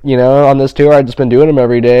 And, you know, on this tour, I've just been doing them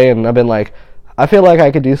every day, and I've been like, I feel like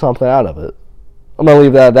I could do something out of it. I'm gonna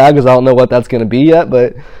leave that at that because I don't know what that's gonna be yet.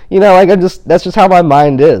 But like that's just how my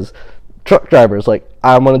mind is. Truck drivers, like,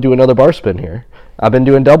 I'm gonna do another bar spin here. I've been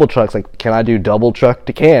doing double trucks. Like, can I do double truck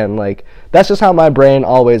to can? Like, that's just how my brain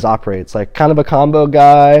always operates. Like, kind of a combo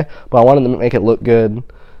guy, but I wanted to make it look good.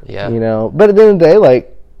 Yeah. But at the end of the day,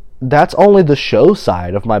 like, that's only the show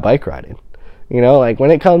side of my bike riding. Like,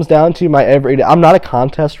 when it comes down to my everyday, I'm not a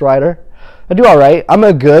contest rider. I do all right. I'm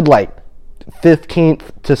a good, like,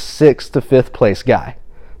 15th to 6th to 5th place guy.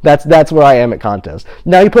 That's where I am at contests.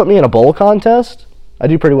 Now, you put me in a bowl contest, I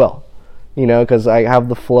do pretty well. Because I have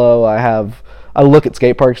the flow. I look at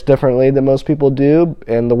skate parks differently than most people do,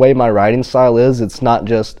 and the way my riding style is, it's not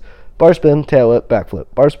just bar spin, tail whip, backflip,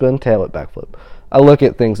 bar spin, tail whip, backflip. I look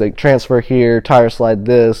at things like transfer here, tire slide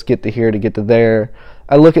this, get to here to get to there.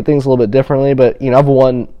 I look at things a little bit differently, but I've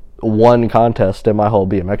won one contest in my whole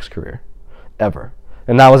BMX career, ever,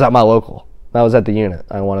 and that was at my local. That was at the unit.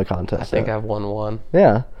 I won a contest. I think I've won one.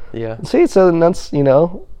 Yeah. Yeah. See, so that's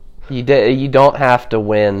You don't have to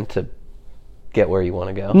win to get where you want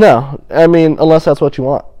to go. No, I mean, unless that's what you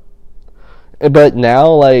want. But now,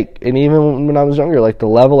 like, and even when I was younger, like, the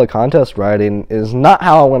level of contest riding is not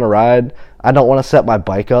how I want to ride. I don't want to set my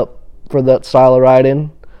bike up for that style of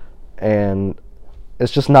riding, and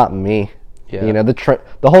it's just not me. Yeah. The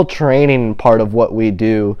whole training part of what we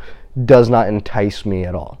do does not entice me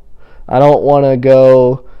at all. I don't want to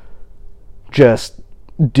go just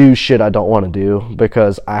do shit I don't want to do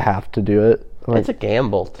because I have to do it. Like, it's a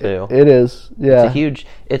gamble too. It is, yeah.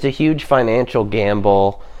 It's a huge financial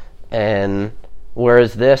gamble, and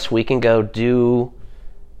whereas this, we can go do.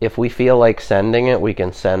 If we feel like sending it, we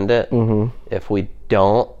can send it. Mm-hmm. If we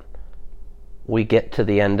don't, we get to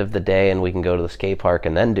the end of the day and we can go to the skate park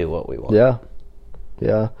and then do what we want. Yeah.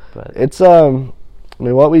 But it's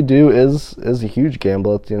what we do is a huge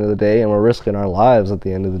gamble at the end of the day, and we're risking our lives at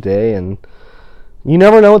the end of the day, and you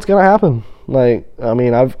never know what's gonna happen. Like, I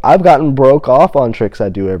mean, I've gotten broke off on tricks I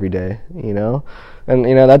do every day,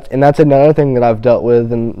 and that's another thing that I've dealt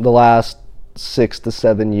with in the last 6 to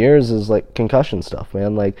 7 years is like concussion stuff,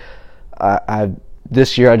 man. Like,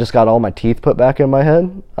 this year I just got all my teeth put back in my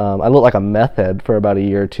head. I looked like a meth head for about a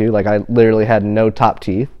year or two. Like, I literally had no top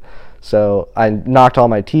teeth, so I knocked all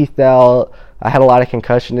my teeth out. I had a lot of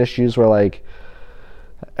concussion issues where, like,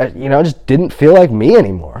 I just didn't feel like me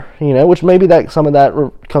anymore, which maybe some of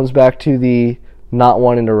that comes back to the not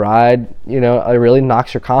wanting to ride. It really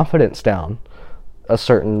knocks your confidence down a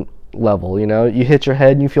certain level. You hit your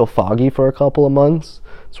head and you feel foggy for a couple of months.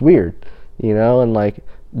 It's weird, and like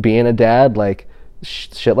being a dad, like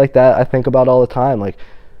shit like that I think about all the time. Like,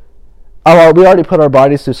 we already put our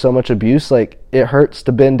bodies through so much abuse. Like, it hurts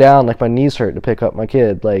to bend down. Like, my knees hurt to pick up my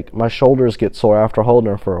kid. Like, my shoulders get sore after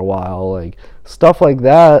holding her for a while. Like, stuff like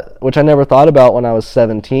that, which I never thought about when I was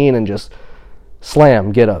 17, and just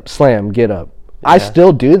slam, get up, slam, get up. Yeah. I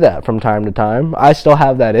still do that from time to time. I still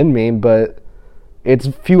have that in me, but it's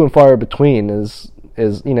few and far between. And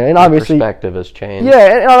obviously perspective has changed.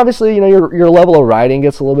 Yeah, and obviously, your level of riding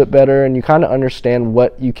gets a little bit better, and you kind of understand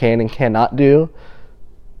what you can and cannot do.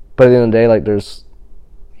 But at the end of the day, like, there's,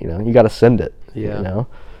 you got to send it. Yeah.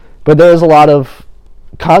 But there's a lot of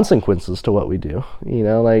consequences to what we do.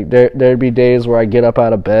 Like, there'd be days where I get up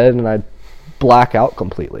out of bed and I black out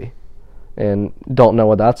completely and don't know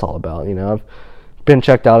what that's all about. I've been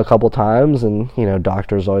checked out a couple times, and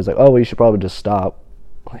doctors always like, oh, well, you should probably just stop.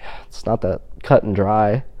 Like, it's not that cut and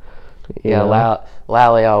dry.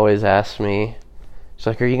 Lally always asks me, she's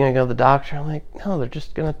like, are you going to go to the doctor? I'm like, no, they're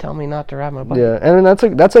just going to tell me not to ride my bike. Yeah, and that's a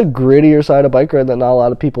grittier side of bike ride that not a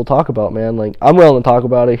lot of people talk about, man. Like, I'm willing to talk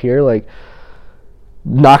about it here. Like,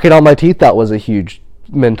 knocking all my teeth out was a huge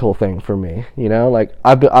mental thing for me, Like,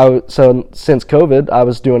 so since COVID, I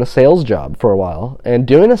was doing a sales job for a while. And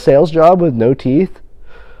doing a sales job with no teeth,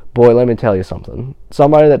 boy, let me tell you something.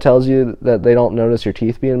 Somebody that tells you that they don't notice your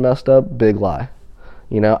teeth being messed up, big lie.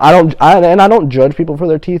 I don't judge people for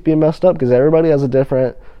their teeth being messed up because everybody has a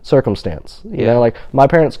different circumstance. Like, my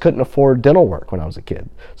parents couldn't afford dental work when I was a kid,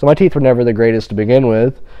 so my teeth were never the greatest to begin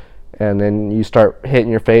with. And then you start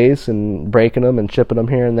hitting your face and breaking them and chipping them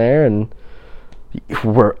here and there, and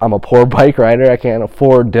I'm a poor bike rider. I can't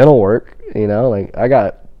afford dental work. Like, I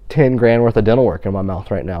got $10,000 worth of dental work in my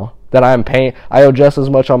mouth right now that I'm paying. I owe just as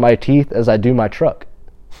much on my teeth as I do my truck.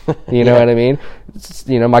 You know what I mean?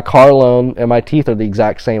 My car loan and my teeth are the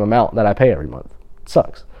exact same amount that I pay every month. It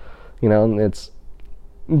sucks.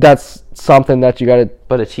 That's something that you got to...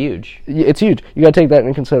 But it's huge. It's huge. You got to take that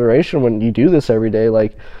into consideration when you do this every day.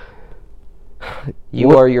 Like,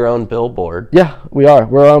 you are your own billboard. Yeah, we are.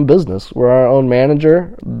 We're our own business. We're our own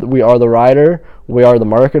manager. We are the rider. We are the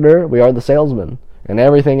marketer. We are the salesman. And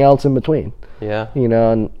everything else in between. Yeah. You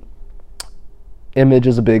know, and image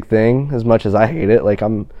is a big thing, as much as I hate it. Like,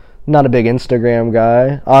 I'm not a big Instagram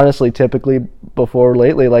guy. Honestly, typically, before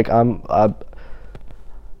lately, like, I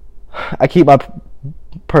keep my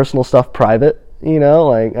personal stuff private, you know?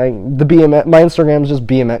 Like, the BMX, my Instagram is just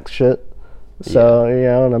BMX shit. So, you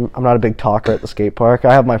know, and I'm not a big talker at the skate park.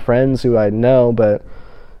 I have my friends who I know, but,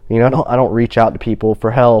 you know, I don't reach out to people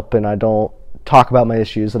for help, and I don't talk about my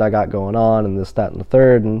issues that I got going on and this, that, and the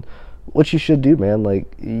third. And what you should do, man,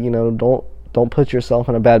 like, you know, don't put yourself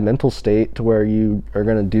in a bad mental state to where you are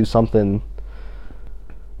going to do something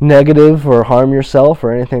negative or harm yourself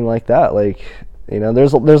or anything like that. Like, you know,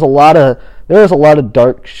 there's a lot of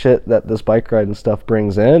dark shit that this bike riding stuff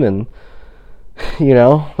brings in, and you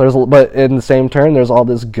know, but in the same turn, there's all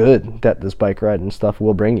this good that this bike riding stuff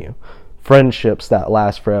will bring you. Friendships that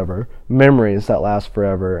last forever, memories that last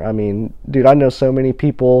forever. I mean, dude, I know so many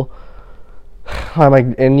people,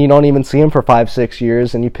 and you don't even see them for 5-6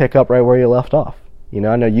 years, and you pick up right where you left off. You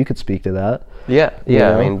know, I know you could speak to that. Yeah. You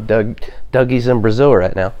know? I mean, Dougie's in Brazil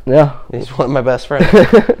right now. Yeah. He's one of my best friends.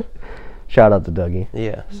 Shout out to Dougie.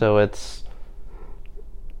 Yeah. So it's,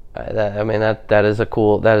 that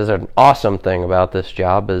is an awesome thing about this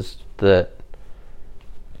job, is that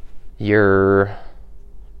your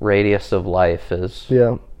radius of life is,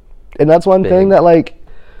 yeah. And that's one thing that, like,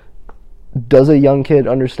 does a young kid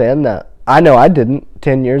understand that? I know I didn't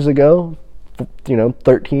 10 years ago, you know,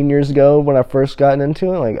 13 years ago when I first gotten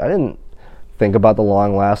into it. Like, I didn't think about the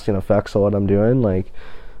long-lasting effects of what I'm doing. Like,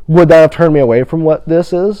 would that have turned me away from what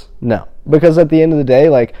this is? No. Because at the end of the day,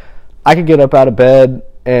 like, I could get up out of bed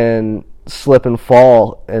and slip and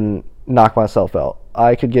fall and knock myself out.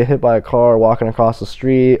 I could get hit by a car walking across the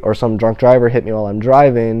street, or some drunk driver hit me while I'm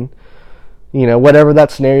driving. You know, whatever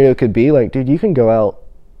that scenario could be, like, dude, you can go out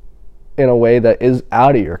in a way that is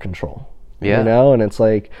out of your control. Yeah. You know, and it's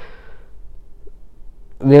like,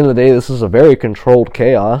 at the end of the day, this is a very controlled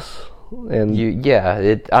chaos. And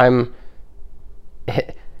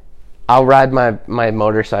I'll ride my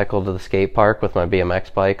motorcycle to the skate park with my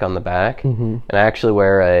BMX bike on the back, and I actually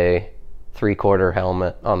wear a 3/4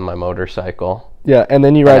 helmet on my motorcycle. Yeah, and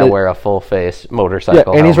then I wear a full face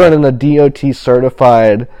motorcycle. Yeah, and he's running a DOT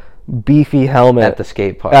certified beefy helmet at the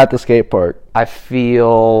skate park.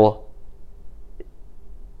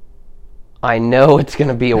 I know it's going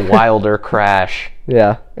to be a wilder crash.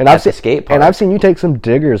 Yeah, and at the skate park. And I've seen you take some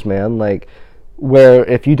diggers, man. Like, where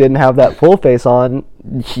if you didn't have that full face on,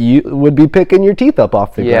 you would be picking your teeth up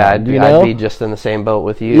off the ground. I'd be just in the same boat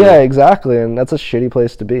with you. Yeah, exactly, and that's a shitty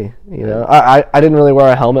place to be. You know, I didn't really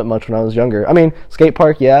wear a helmet much when I was younger. I mean, skate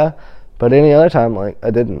park, yeah, but any other time, like, I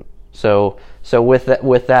didn't. So with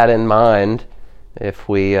that in mind, if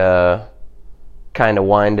we kind of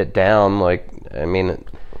wind it down, like, I mean,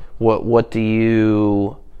 what do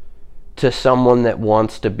you, to someone that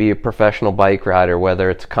wants to be a professional bike rider, whether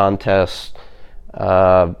it's contests,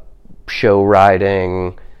 show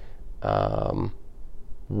riding,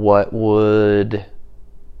 what would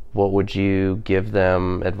you give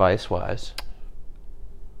them advice wise?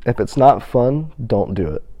 If it's not fun, don't do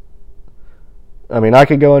it. I mean, I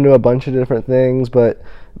could go into a bunch of different things, but at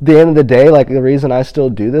the end of the day, like, the reason I still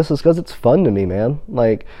do this is because it's fun to me, man.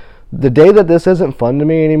 Like, the day that this isn't fun to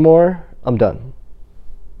me anymore, I'm done.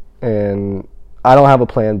 And I don't have a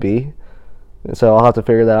plan B. So I'll have to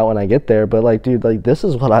figure that out when I get there. But, like, dude, like, this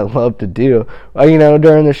is what I love to do. You know,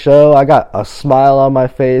 during the show, I got a smile on my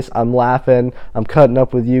face. I'm laughing. I'm cutting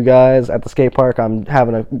up with you guys. At the skate park, I'm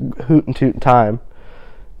having a hoot and toot time.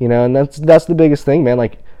 You know, and that's the biggest thing, man.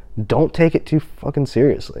 Like, don't take it too fucking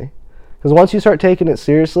seriously. Because once you start taking it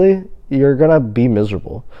seriously, you're going to be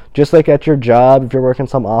miserable. Just like at your job, if you're working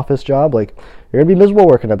some office job, like, you're going to be miserable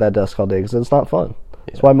working at that desk all day because it's not fun. Yeah.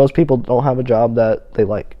 That's why most people don't have a job that they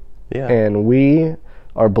like. Yeah. And we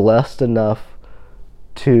are blessed enough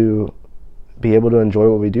to be able to enjoy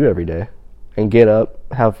what we do every day and get up,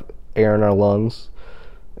 have air in our lungs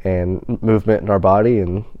and movement in our body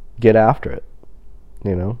and get after it,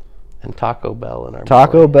 you know? And Taco Bell in our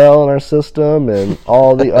Bell in our system and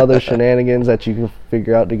all the other shenanigans that you can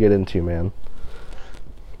figure out to get into, man.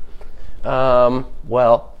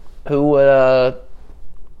 Well, who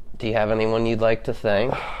do you have anyone you'd like to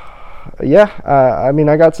thank? Yeah, I mean,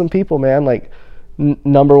 I got some people, man. Like,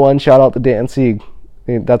 number one, shout out to Dan Sieg.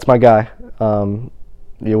 That's my guy.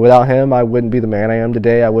 Without him, I wouldn't be the man I am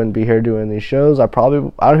today. I wouldn't be here doing these shows.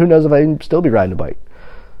 Who knows if I'd still be riding a bike.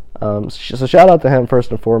 So shout out to him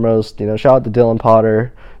first and foremost. You know, shout out to Dylan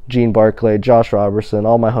Potter, Gene Barclay, Josh Robertson,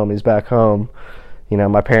 all my homies back home. You know,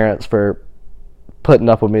 my parents for putting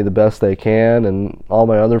up with me the best they can, and all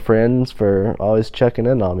my other friends for always checking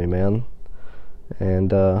in on me, man.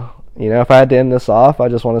 And If I had to end this off, I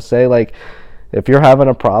just want to say, like, if you're having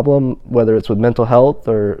a problem, whether it's with mental health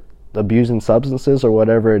or abusing substances or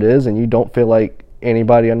whatever it is, and you don't feel like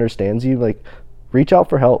anybody understands you, like, reach out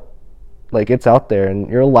for help. Like, it's out there, and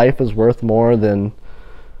your life is worth more than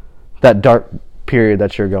that dark period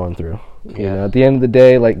that you're going through. At the end of the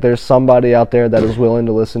day, like, there's somebody out there that is willing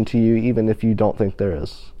to listen to you, even if you don't think there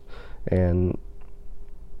is. And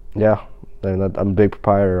yeah, and I'm a big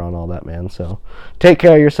proprietor on all that, man. So take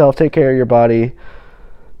care of yourself, take care of your body.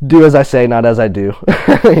 Do as I say, not as I do.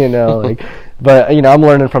 But I'm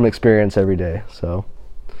learning from experience every day. So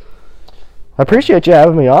I appreciate you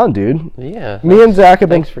having me on, dude. Yeah. Me and Zach's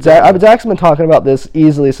been talking about this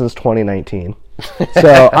easily since 2019.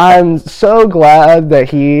 So I'm so glad that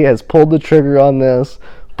he has pulled the trigger on this,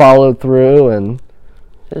 followed through, and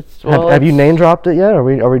have you name dropped it yet? Are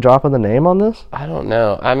we dropping the name on this? I don't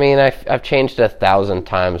know. I mean, I've changed it 1,000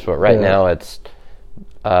 times, but right now it's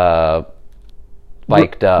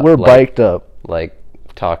biked up. We're biked up, like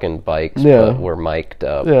talking bikes, but we're mic'd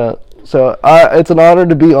up. Yeah. So it's an honor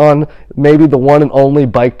to be on maybe the one and only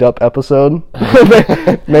biked up episode.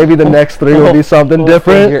 Maybe the next 3 will be something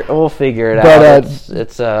different. We'll figure it out.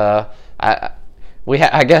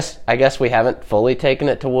 I guess we haven't fully taken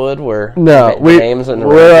it to wood. Names and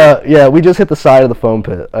we just hit the side of the foam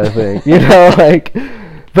pit, I think.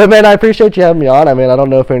 But man, I appreciate you having me on. I mean, I don't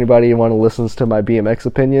know if anybody listens to my BMX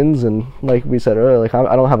opinions, and like we said earlier, like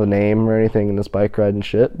I don't have a name or anything in this bike ride and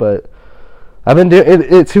shit, but I've been doing it.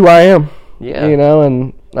 It's who I am. Yeah.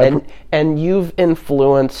 And you've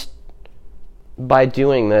influenced by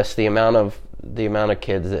doing this the amount of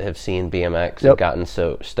kids that have seen BMX and gotten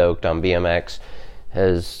so stoked on BMX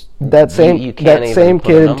has that same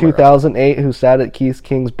kid in 2008 who sat at Keith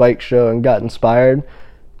King's bike show and got inspired,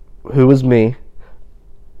 who was me.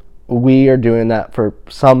 We are doing that for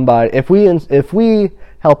somebody. If we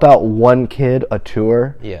help out one kid a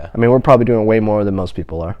tour, I mean, we're probably doing way more than most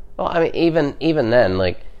people are. Well, I mean, even then,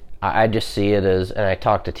 like, I just see it as, and I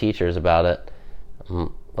talk to teachers about it,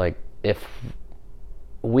 like, if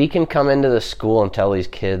we can come into the school and tell these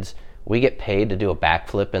kids we get paid to do a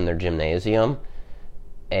backflip in their gymnasium,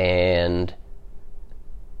 and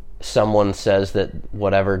someone says that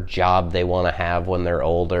whatever job they want to have when they're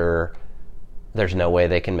older, there's no way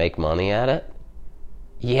they can make money at it.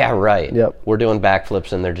 Yeah, right. Yep. We're doing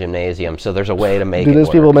backflips in their gymnasium, so there's a way to make it there's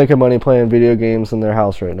work. People making money playing video games in their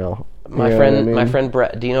house right now. My friend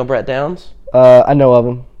Brett. Do you know Brett Downs? I know of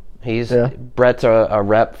him. Brett's a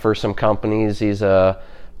rep for some companies. He's a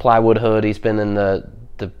plywood hood. He's been in the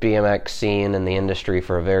BMX scene in the industry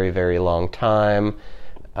for a very, very long time.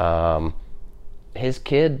 His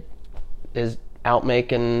kid is out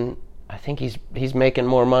making. I think he's making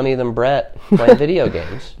more money than Brett playing video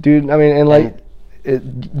games. Dude, I mean,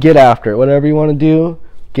 get after it. Whatever you want to do,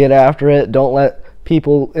 get after it. Don't let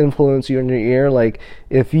people influence you in your ear. Like,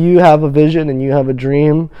 if you have a vision and you have a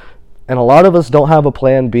dream, and a lot of us don't have a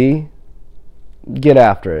plan B, get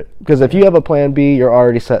after it. Because if you have a plan B, you're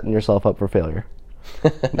already setting yourself up for failure.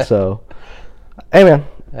 So, hey man,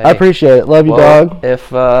 I appreciate it. Love you, dog.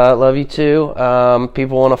 Love you too.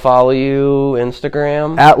 People want to follow you,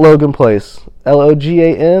 Instagram? At Logan Place.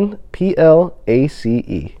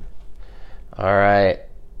 LOGANPLACE. All right.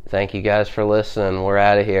 Thank you guys for listening. We're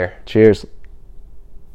out of here. Cheers.